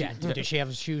 Oh, yeah. Does she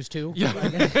have shoes too? Yeah.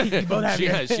 You both have she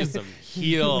has some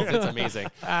heels. It's amazing.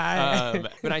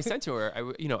 But I said to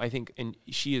her, I think, and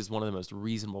she is one of the most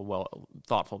reasonable,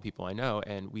 thoughtful people I know.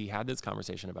 And we had this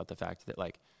conversation about the fact that,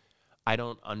 like, I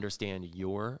don't understand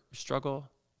your struggle,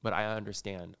 but I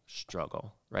understand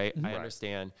struggle, right? I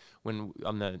understand when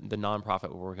on the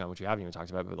nonprofit we're working on, which we haven't even talked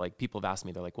about, but like, people have asked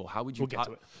me, they're like, well, how would you get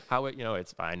to it. How would,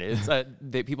 it's fine. It's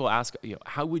people ask,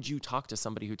 how would you talk to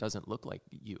somebody who doesn't look like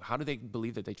you? How do they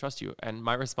believe that they trust you? And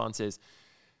my response is,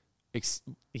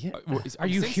 are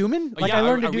you human? Like, I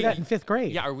learned to do that in 5th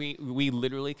grade. Yeah, we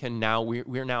literally can now,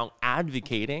 we're now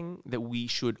advocating that we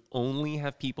should only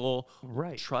have people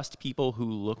trust people who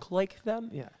look like them.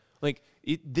 Yeah. Like,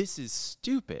 this is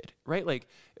stupid, right? Like,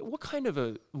 what kind of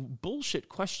a bullshit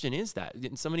question is that?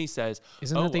 And somebody says,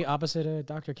 "Isn't that the opposite of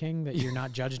Dr. King? That you're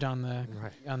not judged on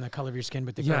the color of your skin,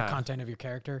 but the content of your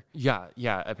character?" Yeah.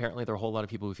 Apparently, there are a whole lot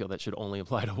of people who feel that should only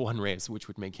apply to one race, which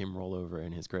would make him roll over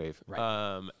in his grave.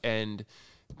 Right. And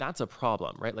that's a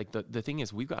problem, right? Like, the thing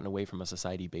is, we've gotten away from a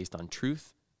society based on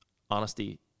truth,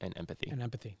 honesty, and empathy.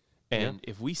 And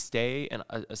if we stay in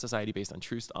a society based on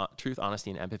truth, honesty,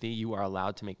 and empathy, you are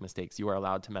allowed to make mistakes. You are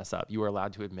allowed to mess up. You are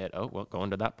allowed to admit, oh, well,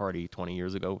 going to that party 20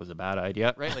 years ago was a bad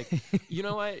idea, right? Like, you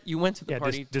know what? You went to the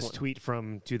party. This tweet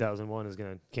from 2001 is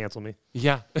going to cancel me.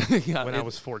 Yeah. When I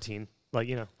was 14. Like,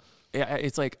 Yeah,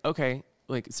 it's like, okay,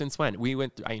 like, since when? We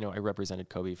went, I represented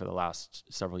Kobe for the last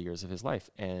several years of his life.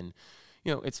 And,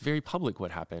 it's very public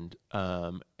what happened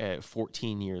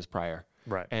 14 years prior.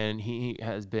 Right. And he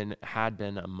had been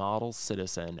a model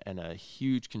citizen and a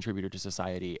huge contributor to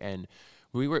society. And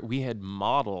we had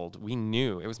modeled, we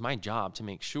knew it was my job to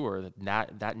make sure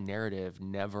that narrative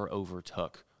never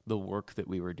overtook the work that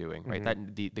we were doing, right?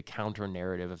 That the counter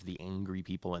narrative of the angry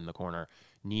people in the corner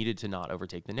needed to not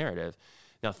overtake the narrative.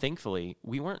 Now, thankfully,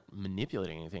 we weren't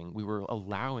manipulating anything. We were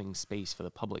allowing space for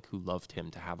the public who loved him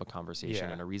to have a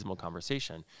conversation and a reasonable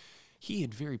conversation. He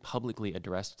had very publicly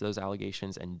addressed those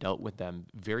allegations and dealt with them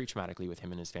very traumatically with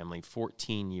him and his family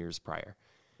 14 years prior.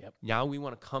 Yep. Now we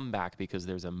want to come back because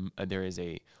there is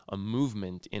a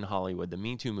movement in Hollywood, the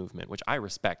Me Too movement, which I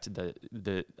respect.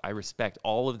 I respect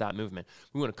all of that movement.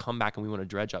 We want to come back and we want to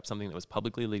dredge up something that was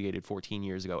publicly litigated 14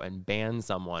 years ago and ban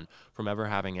someone from ever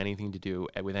having anything to do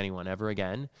with anyone ever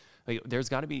again. Like, there's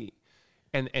got to be,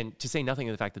 and to say nothing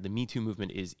of the fact that the Me Too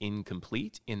movement is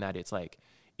incomplete in that it's like,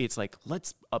 it's like,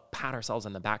 let's pat ourselves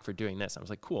on the back for doing this. I was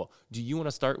like, cool. Do you want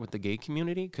to start with the gay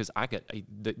community? Because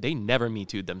they never Me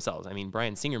Too'd themselves. I mean,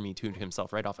 Bryan Singer Me Too'd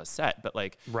himself right off a set, but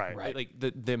like, like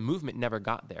the movement never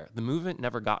got there. The movement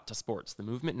never got to sports. The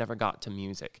movement never got to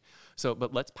music. So,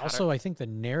 but let's I think the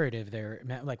narrative there,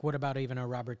 like, what about even a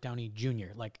Robert Downey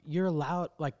Jr.? Like, you're allowed,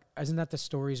 like, isn't that the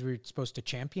stories we're supposed to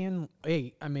champion?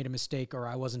 Hey, I made a mistake, or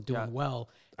I wasn't doing well.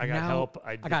 I got help.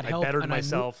 I bettered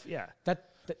myself.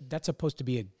 That's supposed to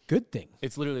be a good thing.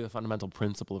 It's literally the fundamental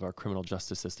principle of our criminal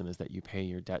justice system is that you pay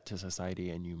your debt to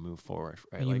society and you move forward.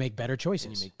 Right? And you make better choices.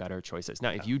 And you make better choices. Now,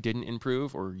 if you didn't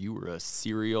improve or you were a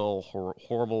serial,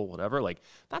 horrible, whatever, like,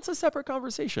 that's a separate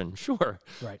conversation, sure.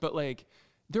 Right. But, like,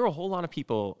 there are a whole lot of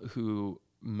people who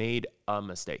made a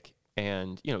mistake.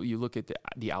 And, you know, you look at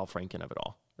the Al Franken of it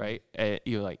all, right?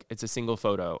 You're like, it's a single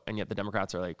photo. And yet the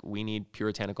Democrats are like, we need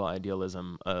puritanical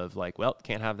idealism of like, well,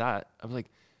 can't have that. I was like,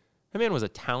 that man was a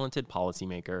talented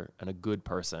policymaker and a good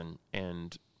person.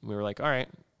 And we were like, all right,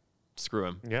 screw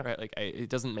him. Yeah. Right? Like, it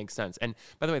doesn't make sense. And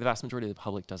by the way, the vast majority of the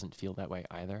public doesn't feel that way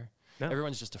either. No.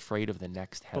 Everyone's just afraid of the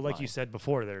next headline. But like you said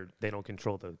before, they don't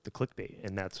control the clickbait,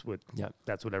 and that's what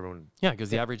everyone. Yeah, because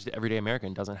the average everyday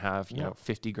American doesn't have, you know,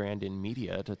 $50,000 in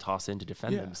media to toss in to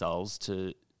defend themselves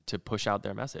to push out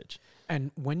their message. And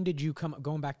when did you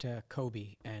going back to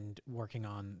Kobe and working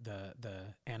on the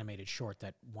animated short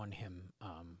that won him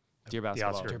Dear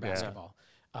Basketball. Dear Basketball.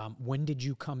 When did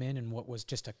you come in, and what was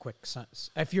just a quick,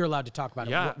 if you're allowed to talk about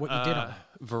it, what you did on it?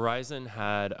 Verizon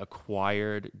had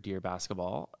acquired Dear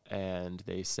Basketball, and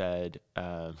they said,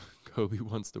 Kobe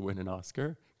wants to win an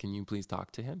Oscar. Can you please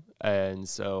talk to him? And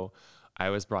so I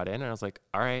was brought in, and I was like,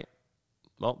 all right,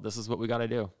 well, this is what we got to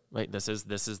do. Right? This is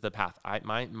the path.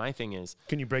 My thing is.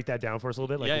 Can you break that down for us a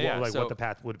little bit? Like, what the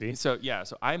path would be? So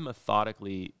I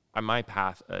methodically. My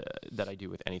path that I do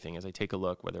with anything is I take a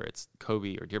look, whether it's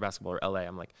Kobe or Dear Basketball or LA,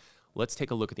 I'm like, let's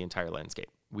take a look at the entire landscape.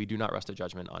 We do not rest a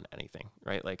judgment on anything,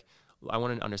 right? Like, I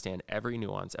want to understand every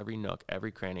nuance, every nook,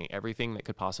 every cranny, everything that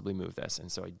could possibly move this.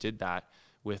 And so I did that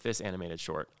with this animated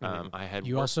short.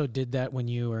 You also did that when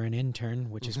you were an intern,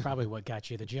 which is probably what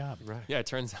got you the job. Right. Yeah, it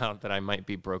turns out that I might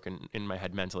be broken in my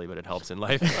head mentally, but it helps in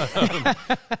life.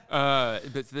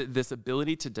 But this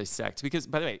ability to dissect, because,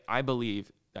 by the way, I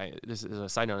believe, this is a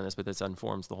side note on this, but this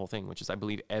informs the whole thing, which is I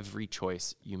believe every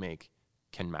choice you make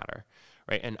can matter,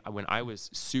 right? And when I was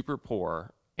super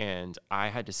poor and I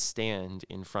had to stand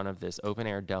in front of this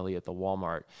open-air deli at the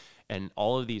Walmart, and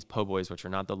all of these po' boys, which are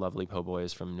not the lovely po'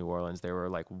 boys from New Orleans, they were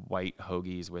like white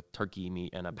hoagies with turkey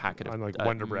meat and a packet of like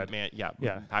Wonder Bread,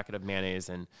 packet of mayonnaise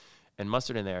and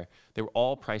mustard in there. They were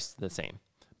all priced the same,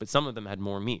 but some of them had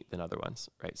more meat than other ones,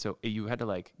 right? So you had to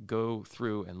like go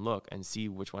through and look and see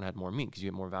which one had more meat because you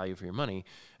get more value for your money.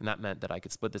 And that meant that I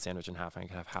could split the sandwich in half. I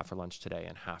could have half for lunch today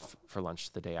and half for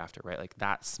lunch the day after, right? Like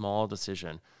that small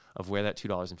decision of where that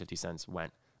 $2.50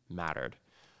 went mattered.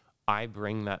 I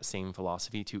bring that same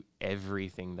philosophy to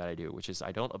everything that I do, which is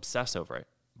I don't obsess over it,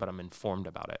 but I'm informed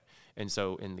about it. And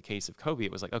so in the case of Kobe,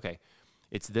 it was like, okay,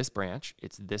 it's this branch,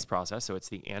 it's this process. So it's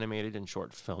the animated and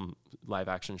short film, live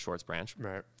action shorts branch,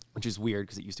 right? Which is weird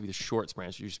because it used to be the shorts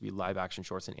branch. It used to be live action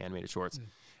shorts and animated shorts.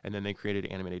 And then they created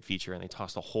an animated feature and they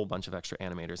tossed a whole bunch of extra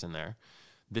animators in there.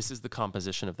 This is the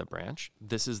composition of the branch.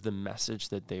 This is the message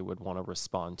that they would want to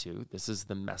respond to. This is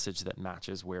the message that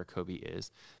matches where Kobe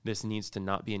is. This needs to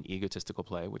not be an egotistical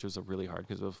play, which was a really hard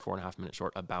because it was a 4.5 minute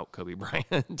short about Kobe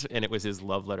Bryant, and it was his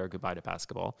love letter goodbye to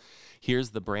basketball. Here's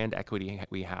the brand equity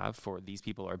we have for these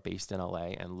people are based in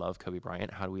LA and love Kobe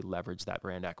Bryant. How do we leverage that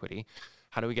brand equity?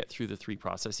 How do we get through the three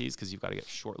processes? Because you've got to get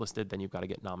shortlisted, then you've got to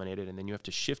get nominated, and then you have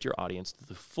to shift your audience to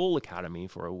the full academy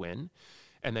for a win.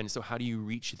 And then, so how do you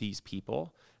reach these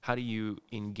people? How do you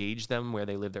engage them where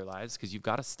they live their lives? Because you've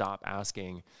got to stop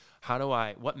asking,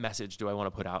 what message do I want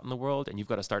to put out in the world? And you've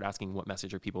got to start asking, what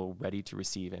message are people ready to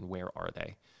receive and where are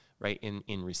they, right,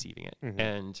 in receiving it? Mm-hmm.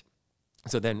 And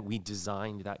so then we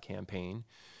designed that campaign.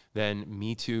 Then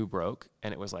Me Too broke,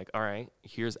 and it was like, all right,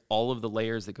 here's all of the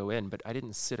layers that go in. But I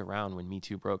didn't sit around when Me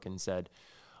Too broke and said,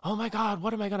 oh my God,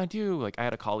 what am I going to do? Like I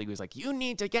had a colleague who was like, you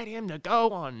need to get him to go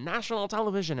on national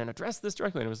television and address this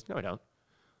directly. And it was, no, I don't.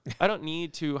 I don't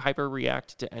need to hyper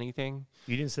react to anything.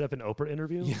 You didn't set up an Oprah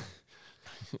interview?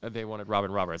 Yeah. They wanted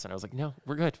Robin Roberts. And I was like, no,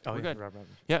 we're good. We're good.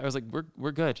 Yeah. I was like,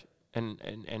 we're good.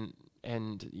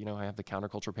 And, you know, I have the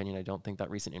counterculture opinion. I don't think that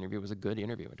recent interview was a good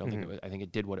interview. I don't think it was, I think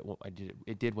it did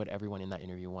it did what everyone in that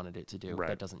interview wanted it to do. Right.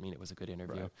 That doesn't mean it was a good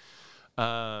interview.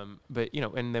 Right. But you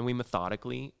know, and then we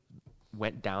methodically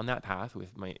went down that path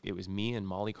with it was me and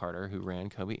Molly Carter, who ran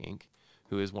Kobe Inc.,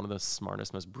 who is one of the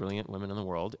smartest, most brilliant women in the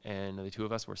world. And the two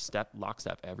of us were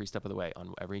lockstep every step of the way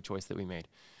on every choice that we made.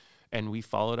 And we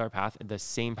followed our path, the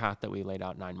same path that we laid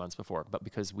out 9 months before. But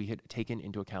because we had taken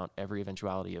into account every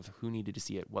eventuality of who needed to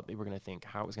see it, what they were going to think,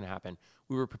 how it was going to happen,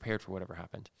 we were prepared for whatever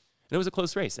happened. And it was a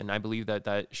close race. And I believe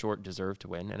that short deserved to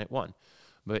win, and it won.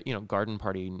 But, Garden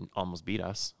Party almost beat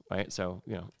us, right? So,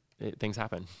 things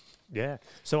happen. Yeah.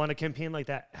 So on a campaign like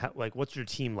that, what's your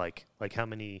team like? Like how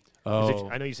many?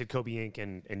 I know you said Kobe Inc.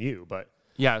 and you, but.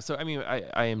 Yeah, so I mean,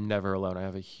 I am never alone. I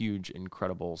have a huge,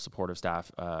 incredible supportive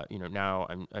staff. Now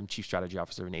I'm chief strategy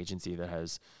officer of an agency that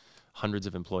has hundreds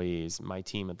of employees. My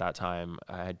team at that time,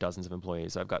 I had dozens of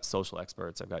employees. I've got social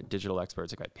experts, I've got digital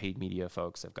experts, I've got paid media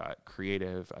folks, I've got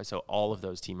creative. So all of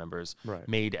those team members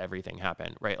made everything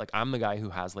happen, right? Like I'm the guy who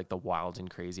has like the wild and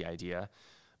crazy idea,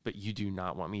 but you do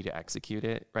not want me to execute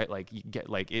it, right? Like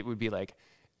it would be like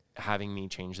having me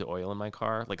change the oil in my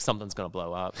car, like something's gonna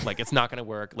blow up, like it's not gonna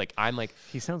work. Like I'm like,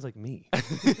 he sounds like me.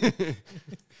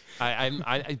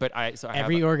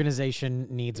 Every organization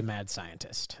needs a mad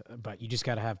scientist, but you just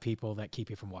got to have people that keep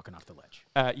you from walking off the ledge.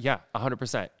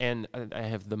 100%. And I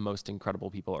have the most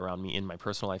incredible people around me in my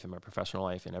personal life, in my professional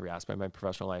life, in every aspect of my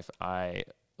professional life. I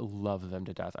love them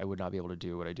to death. I would not be able to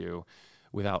do what I do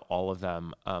without all of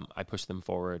them. I push them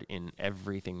forward in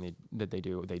everything that they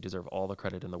do. They deserve all the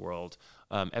credit in the world.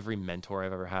 Every mentor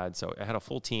I've ever had. So I had a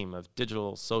full team of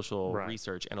digital, social,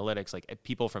 research, analytics, like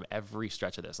people from every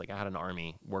stretch of this. Like I had an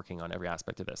army working on every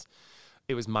aspect of this.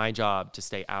 It was my job to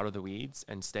stay out of the weeds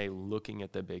and stay looking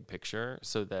at the big picture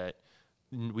so that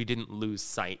we didn't lose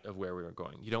sight of where we were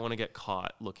going. You don't want to get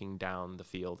caught looking down the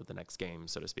field at the next game,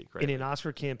 so to speak. Right? In an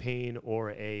Oscar campaign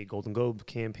or a Golden Globe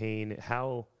campaign,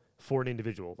 how... for an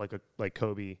individual like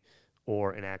Kobe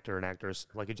or an actor, an actress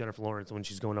like a Jennifer Lawrence when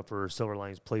she's going up for Silver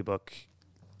Linings Playbook,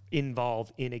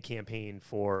 involved in a campaign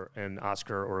for an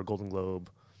Oscar or a Golden Globe?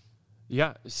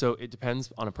 Yeah, so it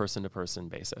depends on a person-to-person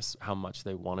basis how much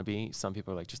they want to be. Some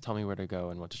people are like, just tell me where to go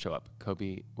and what to show up.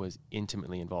 Kobe was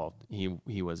intimately involved.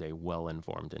 He was a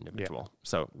well-informed individual. Yeah.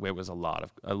 So it was a lot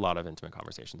of intimate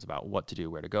conversations about what to do,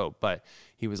 where to go. But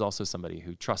he was also somebody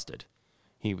who trusted.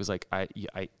 He was like,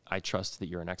 I trust that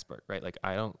you're an expert, right? Like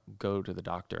I don't go to the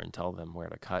doctor and tell them where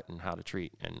to cut and how to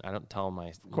treat. And I don't tell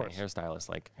my hairstylist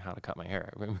like how to cut my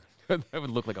hair. That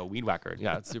would look like a weed whacker.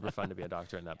 Yeah, it's super fun to be a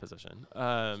doctor in that position.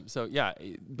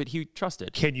 But he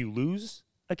trusted. Can you lose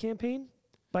a campaign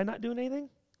by not doing anything?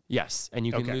 Yes, and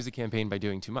you can lose a campaign by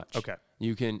doing too much. Okay.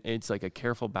 It's like a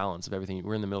careful balance of everything.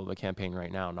 We're in the middle of a campaign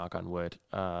right now, knock on wood,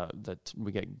 that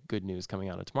we get good news coming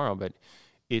out of tomorrow, but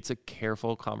it's a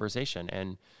careful conversation,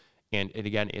 and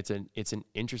again, it's an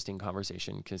interesting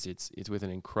conversation because it's with an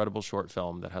incredible short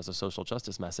film that has a social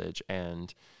justice message,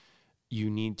 and you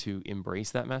need to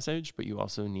embrace that message, but you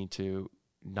also need to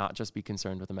not just be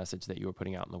concerned with the message that you are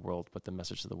putting out in the world, but the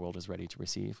message that the world is ready to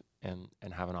receive, and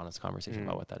have an honest conversation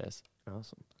about what that is.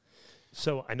 Awesome.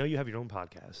 So I know you have your own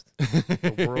podcast,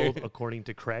 The World According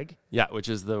to Craig. Yeah, which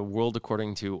is the world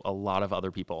according to a lot of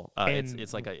other people.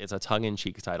 It's a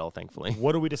tongue-in-cheek title, thankfully.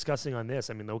 What are we discussing on this?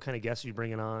 I mean, what kind of guests are you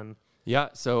bringing on? Yeah,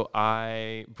 so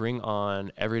I bring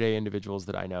on everyday individuals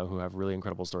that I know who have really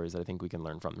incredible stories that I think we can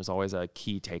learn from. There's always a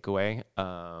key takeaway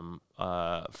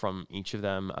from each of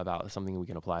them about something we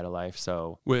can apply to life.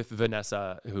 So with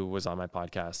Vanessa, who was on my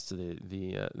podcast,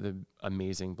 the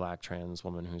amazing Black trans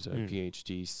woman who's a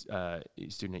PhD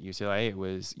student at UCLA, it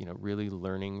was really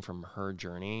learning from her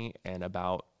journey, and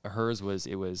about hers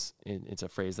it's a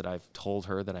phrase that I've told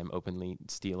her that I'm openly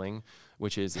stealing,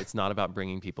 which is it's not about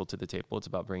bringing people to the table, it's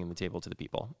about bringing the table to the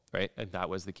people, right? And that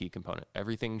was the key component.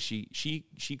 Everything she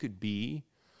could be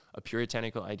a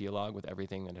puritanical ideologue with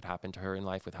everything that had happened to her in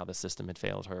life, with how the system had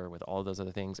failed her, with all those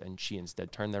other things, and she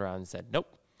instead turned that around and said,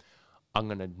 nope, I'm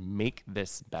going to make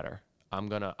this better. I'm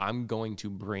going to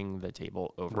bring the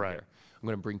table over here. I'm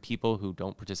going to bring people who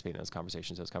don't participate in those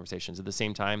conversations. At the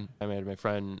same time, I met my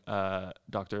friend,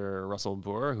 Dr. Russell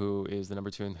Bohr, who is the number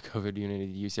 2 in the COVID unit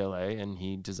at UCLA, and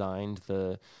he designed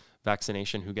the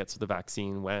vaccination, who gets the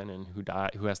vaccine when, and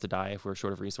who has to die if we're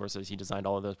short of resources. He designed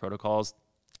all of those protocols.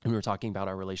 And we were talking about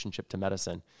our relationship to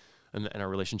medicine and our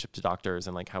relationship to doctors,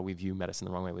 and like how we view medicine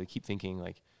the wrong way. We keep thinking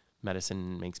like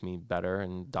medicine makes me better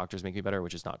and doctors make me better,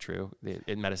 which is not true.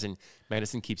 Medicine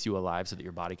keeps you alive so that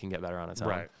your body can get better on its own.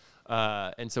 Right.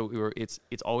 And so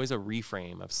it's always a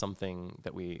reframe of something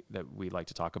that we like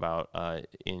to talk about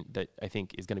that I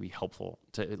think is going to be helpful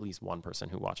to at least one person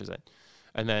who watches it.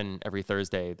 And then every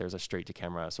Thursday, there's a straight to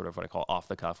camera, sort of what I call off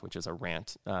the cuff, which is a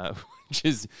rant, which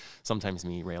is sometimes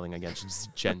me railing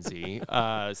against Gen Z,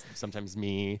 sometimes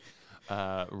me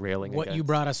railing what against. You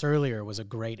brought us earlier was a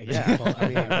great example. I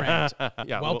mean, rant.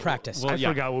 Well practiced. I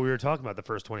forgot what we were talking about the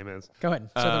first 20 minutes. Go ahead.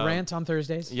 So the rant on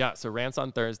Thursdays? Yeah, so rants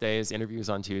on Thursdays, interviews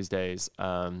on Tuesdays.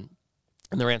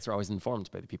 And the rants are always informed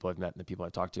by the people I've met and the people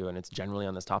I've talked to. And it's generally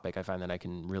on this topic. I find that I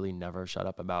can really never shut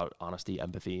up about honesty,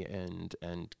 empathy, and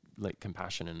like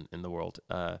compassion in the world.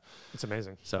 It's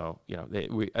amazing. So, you know,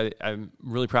 I'm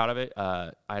really proud of it.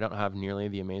 I don't have nearly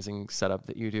the amazing setup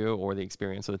that you do or the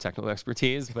experience or the technical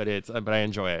expertise, but but I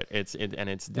enjoy it. It's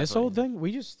this whole thing.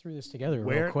 We just threw this together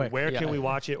real quick. Where can we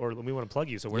watch it? Or we want to plug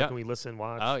you. So where can we listen,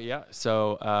 watch? Oh yeah.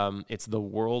 So it's The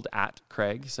World at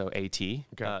Craig. So AT.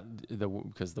 Okay.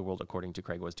 Because The World According to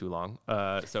Craig was too long.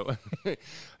 So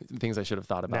things I should have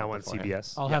thought about. Now on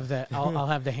CBS. I'll have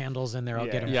the handles in there. I'll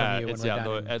get them from you when we're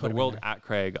done. The World at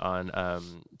Craig on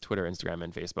Twitter, Instagram,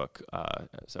 and Facebook.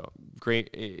 So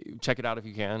great. Check it out if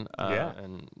you can.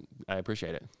 And I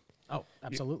appreciate it. Oh,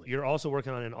 absolutely. You're also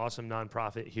working on an awesome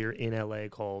nonprofit here in LA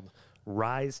called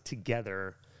Rise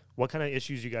Together. What kind of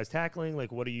issues you guys tackling?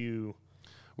 Like, what are you?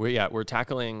 We're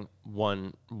tackling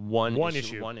one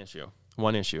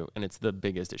issue, and it's the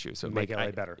biggest issue. So make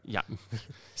LA better. Yeah.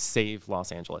 Save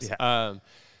Los Angeles. Yeah.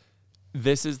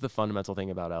 This is the fundamental thing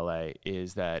about LA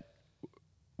is that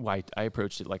I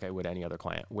approached it like I would any other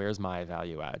client. Where's my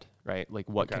value add, right? Like,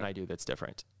 what can I do that's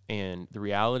different? And the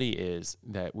reality is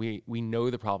that we know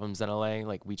the problems in LA,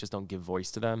 like we just don't give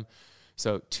voice to them.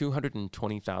 So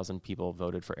 220,000 people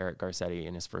voted for Eric Garcetti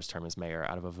in his first term as mayor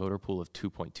out of a voter pool of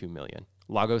 2.2 million.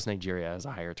 Lagos, Nigeria has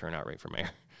a higher turnout rate for mayor.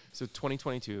 So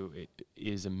 2022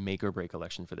 is a make or break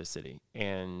election for this city.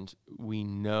 And we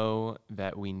know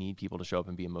that we need people to show up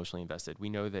and be emotionally invested. We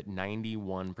know that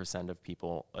 91% of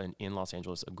people in Los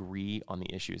Angeles agree on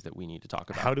the issues that we need to talk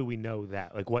about. How do we know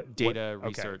that? Like what? Data,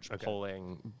 research,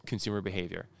 polling, consumer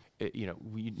behavior.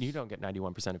 You don't get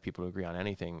 91% of people to agree on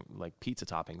anything like pizza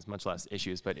toppings, much less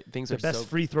issues. But things are the best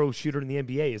free throw shooter in the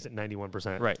NBA is at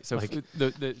 91%. Right. So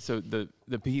the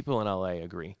people in LA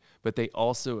agree, but they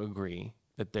also agree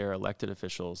that their elected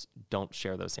officials don't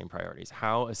share those same priorities.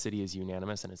 How a city is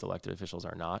unanimous and its elected officials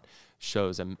are not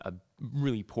shows a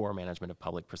really poor management of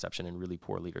public perception and really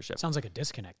poor leadership. Sounds like a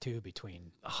disconnect too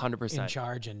between 100% in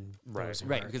charge and those who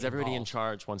right, because everybody in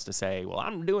charge wants to say, well,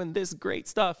 I'm doing this great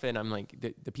stuff. And I'm like,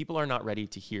 the people are not ready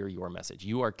to hear your message.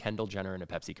 You are Kendall Jenner in a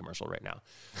Pepsi commercial right now.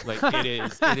 Like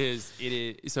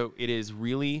it is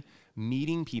really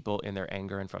meeting people in their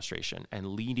anger and frustration and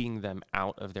leading them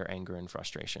out of their anger and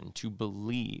frustration to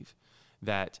believe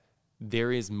that there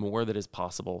is more that is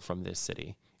possible from this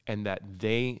city and that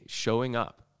they showing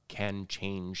up can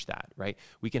change that, right?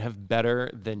 We can have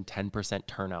better than 10%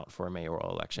 turnout for a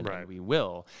mayoral election, and we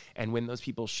will. And when those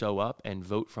people show up and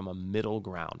vote from a middle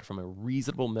ground, from a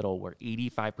reasonable middle where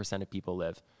 85% of people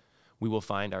live, we will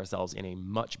find ourselves in a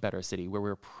much better city where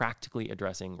we're practically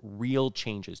addressing real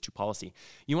changes to policy.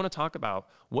 You want to talk about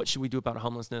what should we do about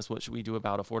homelessness? What should we do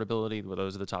about affordability? Well,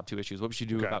 those are the top two issues. What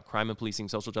should we do about crime and policing,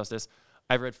 social justice?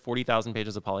 I've read 40,000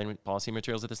 pages of policy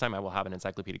materials at this time. I will have an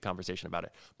encyclopedic conversation about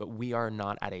it. But we are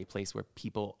not at a place where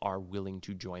people are willing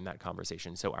to join that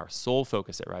conversation. So our sole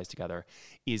focus at Rise Together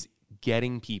is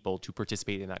getting people to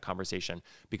participate in that conversation,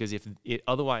 because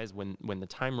otherwise when the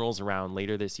time rolls around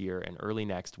later this year and early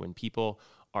next, when people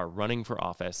are running for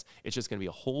office, it's just going to be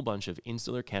a whole bunch of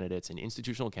insular candidates and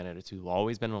institutional candidates who've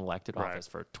always been in elected office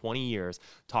for 20 years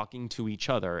talking to each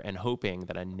other and hoping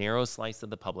that a narrow slice of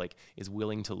the public is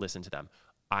willing to listen to them.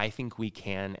 I think we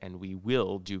can and we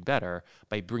will do better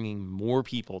by bringing more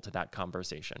people to that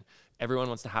conversation. Everyone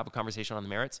wants to have a conversation on the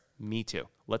merits. Me too.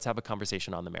 Let's have a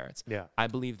conversation on the merits. Yeah. I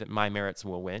believe that my merits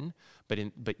will win, but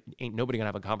ain't nobody gonna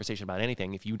have a conversation about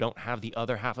anything if you don't have the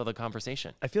other half of the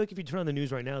conversation. I feel like if you turn on the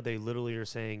news right now, they literally are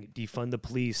saying defund the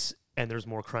police and there's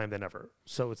more crime than ever.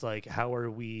 So it's like, how are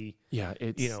we? Yeah,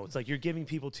 it's like you're giving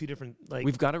people two different. Like,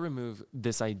 we've got to remove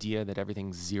this idea that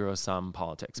everything's zero-sum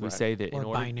politics. We say that in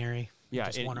order binary. Yeah,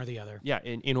 just one or the other. Yeah,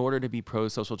 in order to be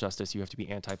pro-social justice, you have to be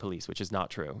anti-police, which is not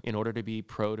true. In order to be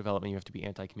pro-development, you have to be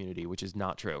anti-community, which is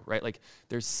not true, right? Like,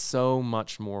 there's so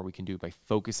much more we can do by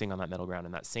focusing on that middle ground.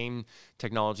 And that same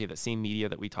technology, that same media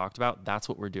that we talked about, that's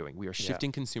what we're doing. We are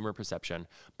shifting consumer perception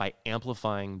by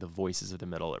amplifying the voices of the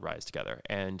middle at Rise Together.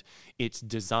 And it's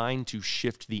designed to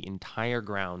shift the entire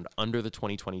ground under the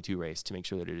 2022 race to make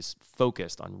sure that it is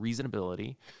focused on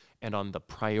reasonability and on the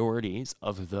priorities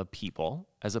of the people,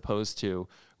 as opposed to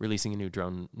releasing a new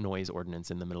drone noise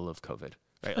ordinance in the middle of COVID,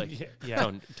 right? Like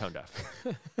tone deaf.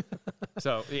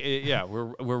 So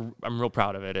I'm real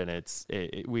proud of it,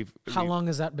 and How long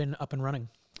has that been up and running?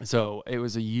 So it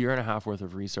was a year and a half worth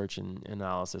of research and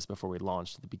analysis before we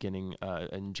launched at the beginning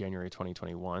in January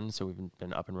 2021. So we've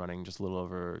been up and running just a little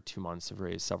over 2 months. Have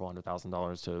raised several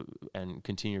 $100,000 and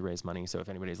continue to raise money. So if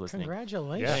anybody's listening,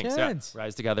 congratulations! Thanks. Yeah.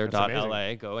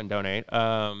 RiseTogether.LA. Go and donate.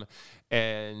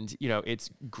 And it's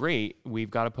great.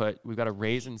 We've got to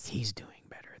raise and he's doing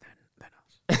better than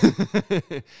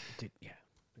Dude, yeah.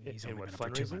 He's in what, for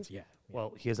 2 months. fundraising? Yeah.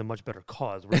 Well, he has a much better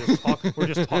cause. We're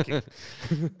just talking.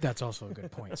 That's also a good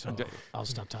point. So I'll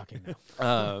stop talking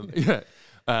now.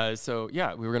 So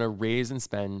we were going to raise and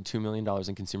spend $2 million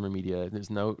in consumer media. There's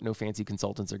no fancy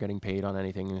consultants are getting paid on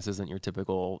anything. This isn't your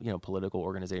typical, political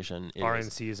organization.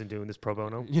 RNC isn't doing this pro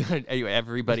bono. Anyway,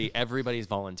 everybody's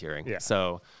volunteering. Yeah.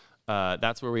 So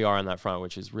that's where we are on that front,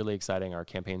 which is really exciting. Our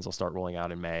campaigns will start rolling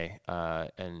out in May,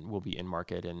 and we'll be in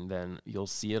market, and then you'll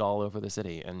see it all over the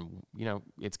city. And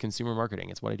it's consumer marketing.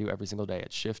 It's what I do every single day.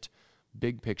 It's shift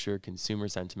big picture consumer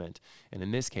sentiment, and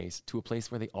in this case, to a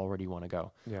place where they already want to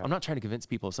go. Yeah. I'm not trying to convince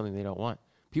people of something they don't want.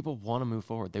 People want to move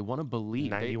forward. They want to believe.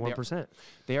 91%.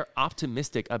 They are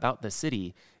optimistic about the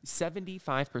city.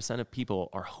 75% of people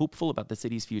are hopeful about the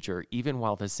city's future, even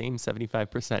while the same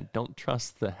 75% don't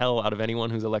trust the hell out of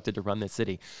anyone who's elected to run this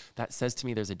city. That says to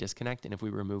me there's a disconnect, and if we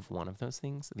remove one of those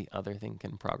things, the other thing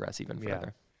can progress even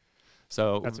further.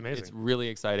 So that's amazing. It's really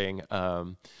exciting.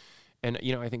 And,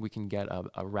 I think we can get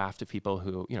a raft of people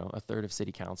who, a third of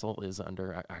city council is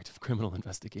under active criminal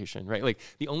investigation, right? Like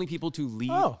the only people to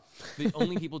leave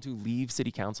city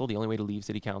council, the only way to leave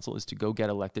city council is to go get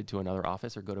elected to another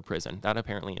office or go to prison. That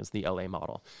apparently is the LA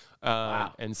model.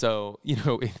 Wow. And so,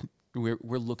 we're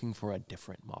looking for a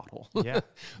different model. Yeah.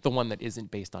 The one that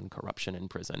isn't based on corruption in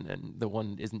prison, and the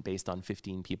one that isn't based on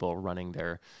 15 people running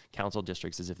their council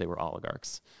districts as if they were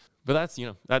oligarchs. But that's,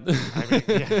 I'm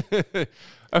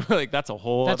like, that's a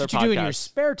whole other podcast. That's what you do in your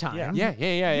spare time. Yeah.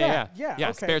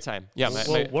 Okay. Spare time. Yeah.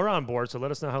 Well, we're on board, so let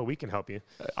us know how we can help you.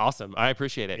 Awesome. I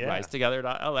appreciate it. Yeah.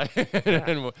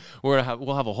 RiseTogether.LA. And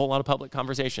we'll have a whole lot of public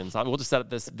conversations. We'll just set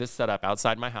up this setup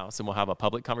outside my house, and we'll have a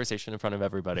public conversation in front of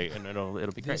everybody, and it'll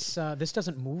be great. This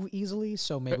doesn't move easily,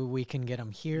 so maybe we can get them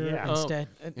here instead.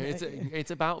 It's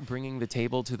about bringing the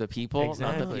table to the people.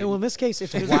 Exactly. Well, in this case,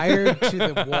 it's wired to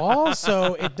the wall,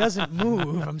 so it doesn't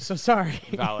move. I'm so sorry.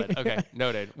 Valid. Okay.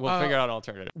 Noted. We'll figure out an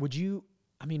alternative.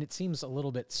 It seems a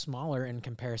little bit smaller in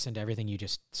comparison to everything you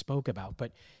just spoke about,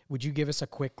 but would you give us a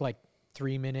quick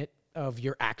 3-minute of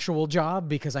your actual job?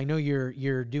 Because I know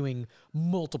you're doing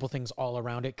multiple things all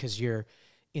around it because you're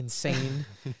insane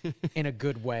in a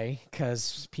good way,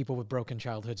 because people with broken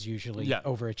childhoods usually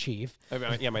overachieve.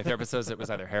 My therapist says it was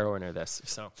either heroin or this.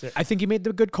 So I think you made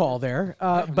the good call there.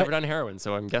 I've never done heroin,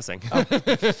 so I'm guessing.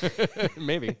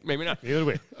 Maybe not. Either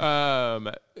way.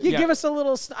 Give us a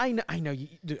little. I know.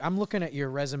 I'm looking at your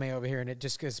resume over here, and it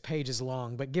just goes pages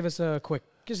long. But give us a quick.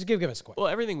 Just give us a quick. Well,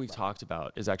 everything we've talked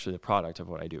about is actually the product of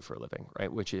what I do for a living,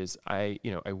 right? Which is I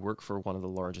work for one of the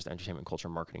largest entertainment culture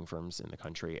marketing firms in the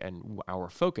country, and our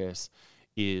focus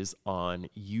is on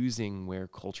using where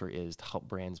culture is to help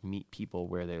brands meet people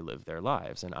where they live their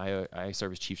lives. And I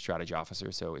serve as chief strategy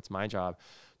officer, so it's my job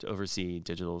to oversee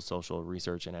digital, social,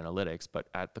 research, and analytics. But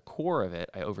at the core of it,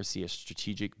 I oversee a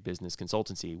strategic business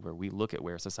consultancy where we look at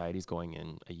where society's going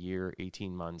in a year,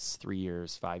 18 months, 3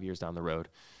 years, 5 years down the road.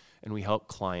 And we help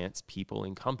clients, people,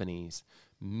 and companies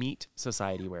meet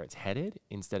society where it's headed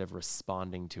instead of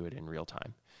responding to it in real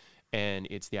time. And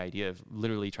it's the idea of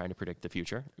literally trying to predict the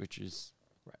future, which is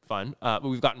fun. But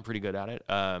we've gotten pretty good at it.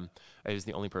 I was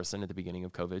the only person at the beginning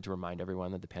of COVID to remind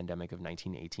everyone that the pandemic of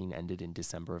 1918 ended in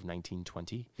December of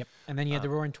 1920. Yep. And then you had the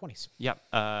Roaring 20s. Yep.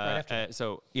 Right after.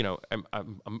 So,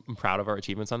 I'm proud of our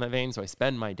achievements on that vein. So I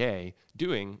spend my day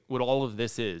doing what all of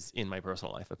this is in my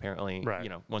personal life. Apparently,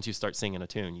 once you start singing a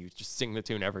tune, you just sing the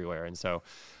tune everywhere. And so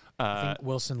I think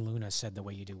Wilson Luna said the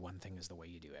way you do one thing is the way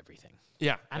you do everything.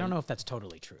 Yeah. I don't know if that's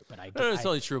totally true, but it's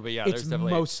totally true, but it's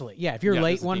mostly. Yeah, if you're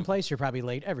late one place, you're probably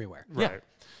late everywhere. Right.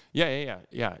 Yeah.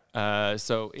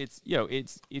 So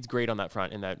it's great on that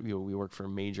front in that we work for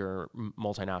major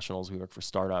multinationals, we work for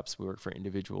startups, we work for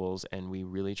individuals, and we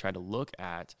really try to look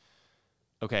at,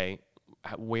 okay,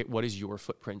 what is your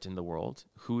footprint in the world?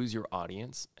 Who is your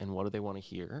audience, and what do they want to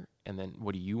hear? And then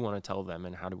what do you want to tell them,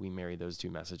 and how do we marry those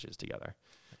two messages together?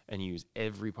 And use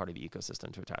every part of the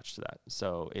ecosystem to attach to that.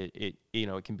 So it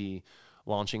can be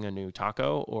launching a new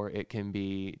taco, or it can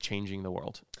be changing the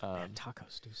world. Man,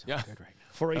 tacos do sound good right now.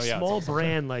 For a small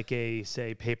brand like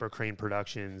say Paper Crane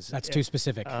Productions, that's too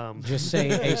specific. Just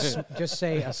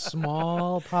say a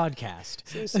small podcast.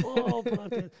 Say small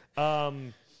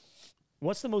podcast.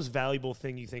 What's the most valuable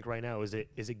thing you think right now? Is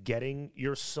it getting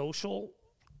your social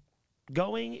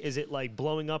going? Is it like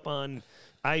blowing up on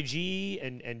IG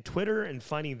and Twitter and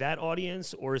finding that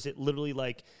audience, or is it literally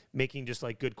like making just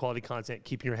like good quality content,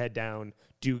 keeping your head down,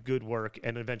 do good work,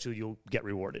 and eventually you'll get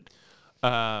rewarded?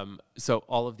 So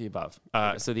all of the above.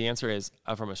 So the answer is,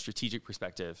 from a strategic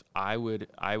perspective, I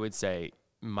would say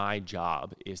my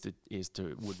job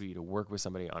would be to work with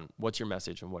somebody on what's your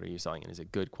message and what are you selling, and is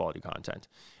it good quality content?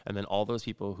 And then all those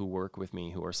people who work with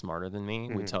me who are smarter than me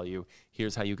would tell you,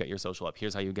 here's how you get your social up,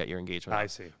 here's how you get your engagement up. I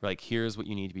see. Like, here's what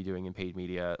you need to be doing in paid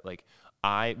media. Like,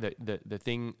 the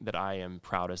thing that I am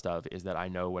proudest of is that I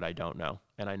know what I don't know,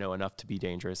 and I know enough to be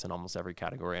dangerous in almost every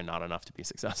category and not enough to be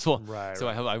successful. Right. So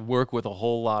I work with a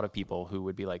whole lot of people who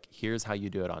would be like, here's how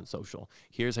you do it on social.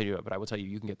 Here's how you do it. But I will tell you,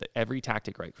 you can get every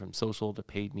tactic right, from social to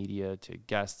paid media to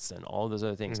guests and all those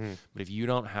other things. But if you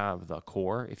don't have the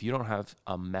core, if you don't have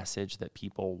a message that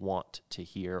people want to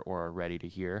hear or are ready to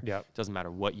hear, it doesn't matter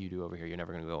what you do over here, you're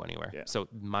never going to go anywhere. Yeah. So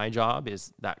my job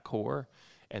is that core,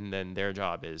 and then their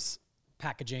job is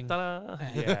packaging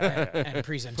and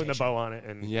presentation. Putting a bow on it.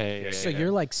 And So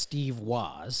you're like Steve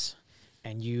Woz,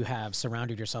 and you have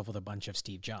surrounded yourself with a bunch of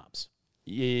Steve Jobs.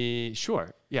 Yeah,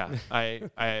 sure. Yeah.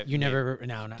 You never, Do you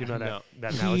know no.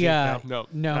 that analogy?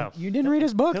 No. You didn't read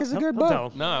his book. It's a good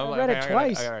book. No, I read it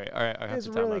twice. All right. It's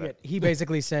really good. He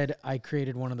basically said, I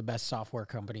created one of the best software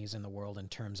companies in the world in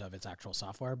terms of its actual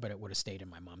software, but it would have stayed in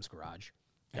my mom's garage.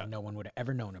 And no one would have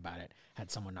ever known about it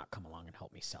had someone not come along and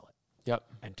helped me sell it. Yep.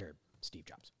 Enter Steve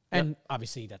Jobs. And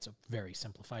obviously that's a very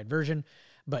simplified version,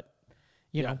 but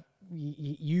you know,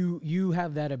 you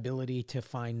have that ability to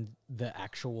find the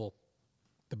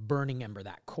burning ember,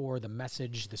 that core, the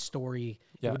message, the story.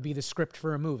 It would be the script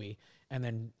for a movie, and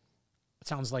then it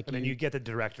sounds like then you get the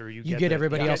director, you get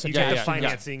everybody else, you get the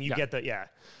financing, you get the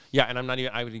and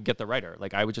I would get the writer.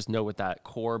 Like, I would just know what that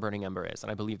core burning ember is,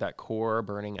 and I believe that core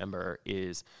burning ember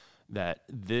is that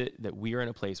we are in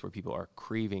a place where people are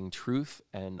craving truth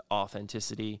and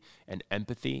authenticity and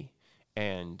empathy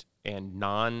and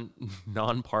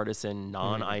nonpartisan,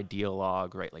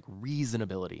 non-ideologue, right? Like,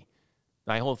 reasonability.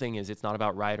 My whole thing is, it's not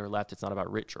about right or left. It's not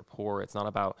about rich or poor. It's not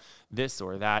about this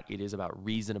or that. It is about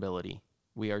reasonability.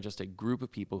 We are just a group of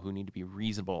people who need to be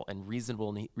reasonable, and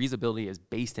reasonability is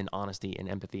based in honesty and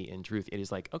empathy and truth. It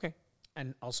is like, okay.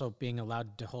 And also being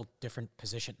allowed to hold different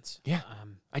positions. Yeah.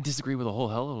 I disagree with a whole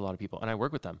hell of a lot of people, and I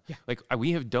work with them. Yeah. Like,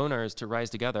 we have donors to Rise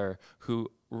Together who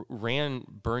ran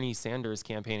Bernie Sanders'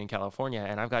 campaign in California,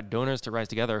 and I've got donors to Rise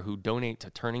Together who donate to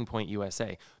Turning Point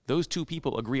USA. Those two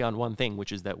people agree on one thing,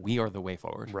 which is that we are the way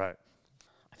forward. Right.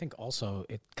 I think also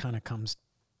it kind of comes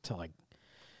to, like,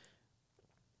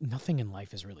 nothing in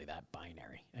life is really that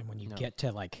binary. And when you get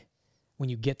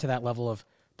to that level of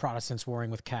Protestants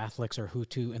warring with Catholics, or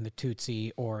Hutu and the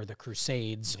Tutsi, or the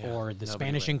Crusades, or the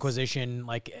Spanish Inquisition,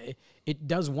 like, it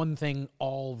does one thing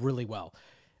all really well.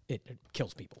 It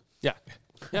kills people. Yeah.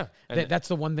 Yeah. That's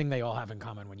the one thing they all have in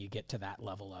common when you get to that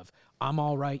level of, I'm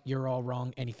all right, you're all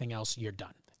wrong, anything else, you're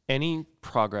done. Any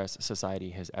progress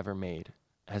society has ever made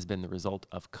has been the result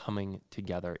of coming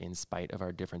together in spite of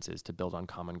our differences to build on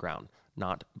common ground,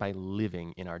 not by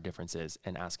living in our differences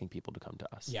and asking people to come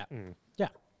to us. Yeah. Yeah.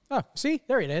 Oh, see,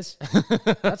 there it is.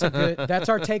 That's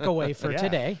our takeaway for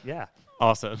today. Yeah.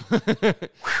 Awesome.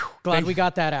 Glad we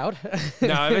got that out.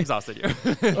 No, I've exhausted you.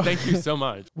 Thank you so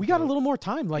much. We got a little more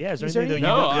time. Like, is there anything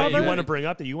that you want to bring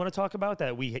up that you want to talk about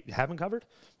that we haven't covered?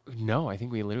 No, I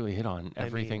think we literally hit on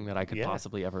everything that I could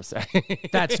possibly ever say.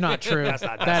 That's not true.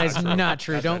 That is not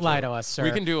true. Don't lie to us, sir.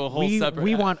 We can do a whole separate...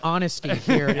 We want honesty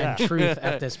here and truth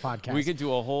at this podcast. We could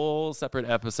do a whole separate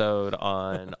episode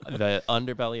on the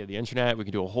underbelly of the internet. We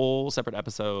could do a whole separate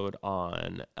episode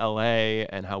on LA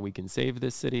and how we can save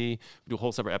this city. We do a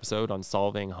whole separate episode on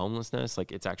solving homelessness.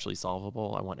 Like, it's actually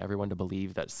solvable. I want everyone to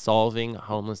believe that solving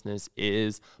homelessness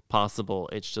is possible.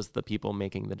 It's just the people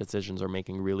making the decisions are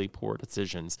making really poor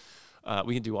decisions.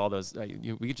 We can do all those.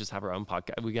 We could just have our own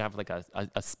podcast. We can have like a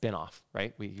spin-off,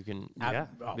 right?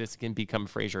 This can become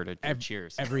Frasier to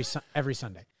Cheers. Every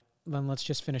Sunday. Then let's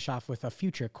just finish off with a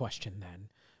future question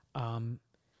then.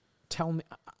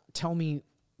 Tell me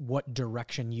what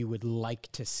direction you would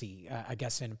like to see. I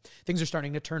guess things are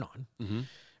starting to turn on. Mm-hmm.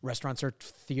 Restaurants are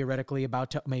theoretically about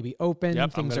to maybe open.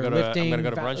 Yep, things are lifting. I'm going to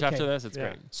go to brunch after this. It's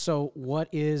great. So what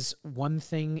is one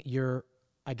thing you're,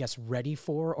 I guess, ready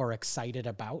for or excited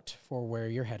about for where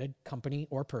you're headed, company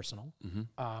or personal?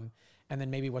 Mm-hmm. And then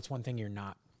maybe what's one thing you're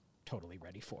not totally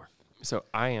ready for? So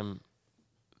I am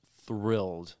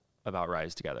thrilled about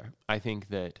Rise Together. I think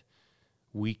that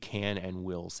we can and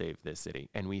will save this city.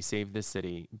 And we save this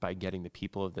city by getting the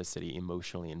people of this city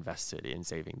emotionally invested in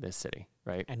saving this city,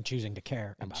 right? And choosing to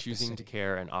care. And choosing to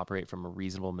care and operate from a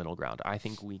reasonable middle ground. I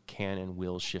think we can and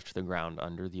will shift the ground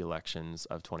under the elections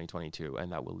of 2022,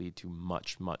 and that will lead to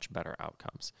much, much better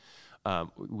outcomes.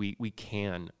 We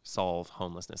can solve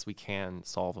homelessness. We can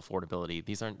solve affordability.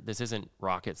 This isn't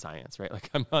rocket science, right? Like,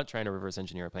 I'm not trying to reverse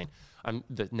engineer a plane.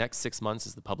 The next 6 months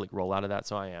is the public rollout of that,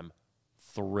 so I am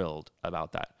thrilled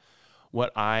about that.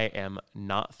 What I am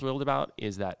not thrilled about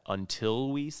is that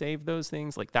until we save those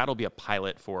things, like that'll be a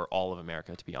pilot for all of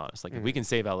America, to be honest. Like if we can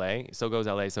save LA, so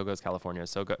goes California,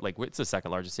 like it's the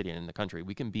second largest city in the country.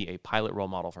 We can be a pilot role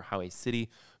model for how a city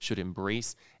should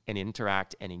embrace and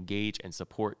interact and engage and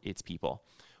support its people.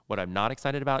 What I'm not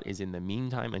excited about is in the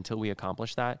meantime, until we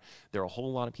accomplish that, there are a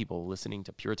whole lot of people listening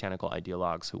to puritanical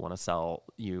ideologues who want to sell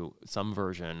you some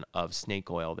version of snake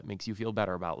oil that makes you feel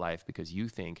better about life because you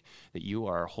think that you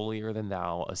are holier than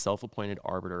thou, a self-appointed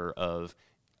arbiter of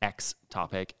X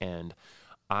topic. And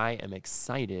I am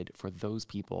excited for those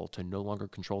people to no longer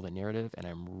control the narrative, and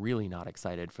I'm really not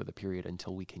excited for the period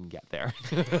until we can get there.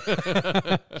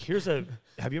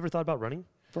 Have you ever thought about running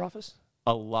for office?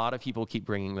 A lot of people keep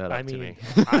bringing that up to me.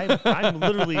 I'm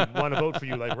literally want to vote for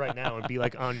you like right now and be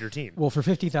like on your team. Well, for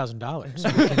 $50,000,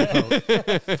 we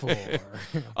can vote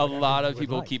for. A lot of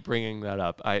people keep bringing that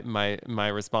up. My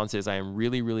response is I am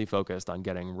really, really focused on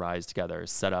getting Rise Together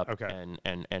set up,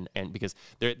 and because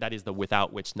that is the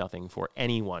without which nothing for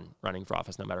anyone running for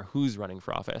office, no matter who's running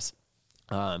for office.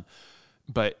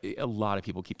 But a lot of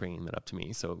people keep bringing that up to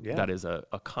me. So that is a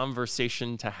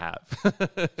conversation to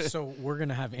have. So we're going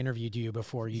to have interviewed you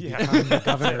before you become the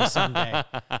governor someday.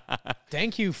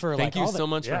 Thank you for Thank you so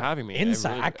much for having me.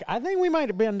 Insight. I think we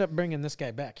might end up bringing this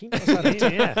guy back. He knows how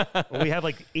to Well, we have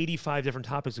like 85 different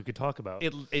topics we could talk about.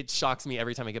 It shocks me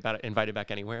every time I get invited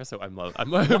back anywhere. So I'm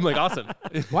like, awesome.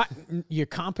 What? You're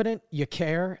competent, you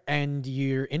care, and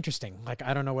you're interesting. Like,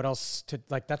 I don't know what else to,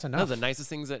 like, that's enough. That's the nicest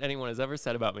things that anyone has ever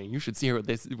said about me. You should see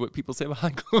what people say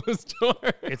behind closed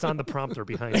doors. It's on the prompter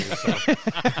behind you. So.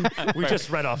 We just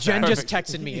read off. Jen just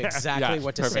texted me exactly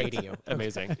what to say to you.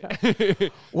 Amazing.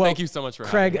 Well, thank you so much for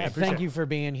Craig, having me. Thank you for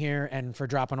being here and for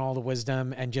dropping all the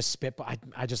wisdom and just spit.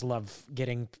 I just love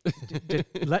getting to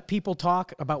let people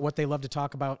talk about what they love to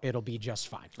talk about. It'll be just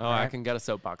fine. Oh, right? I can get a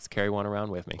soapbox. Carry one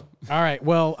around with me. All right.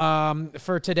 Well,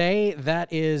 for today,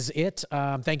 that is it.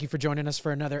 Thank you for joining us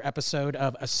for another episode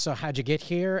of So How'd You Get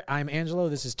Here? I'm Angelo.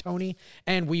 This is Tony.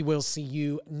 And we will see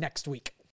you next week.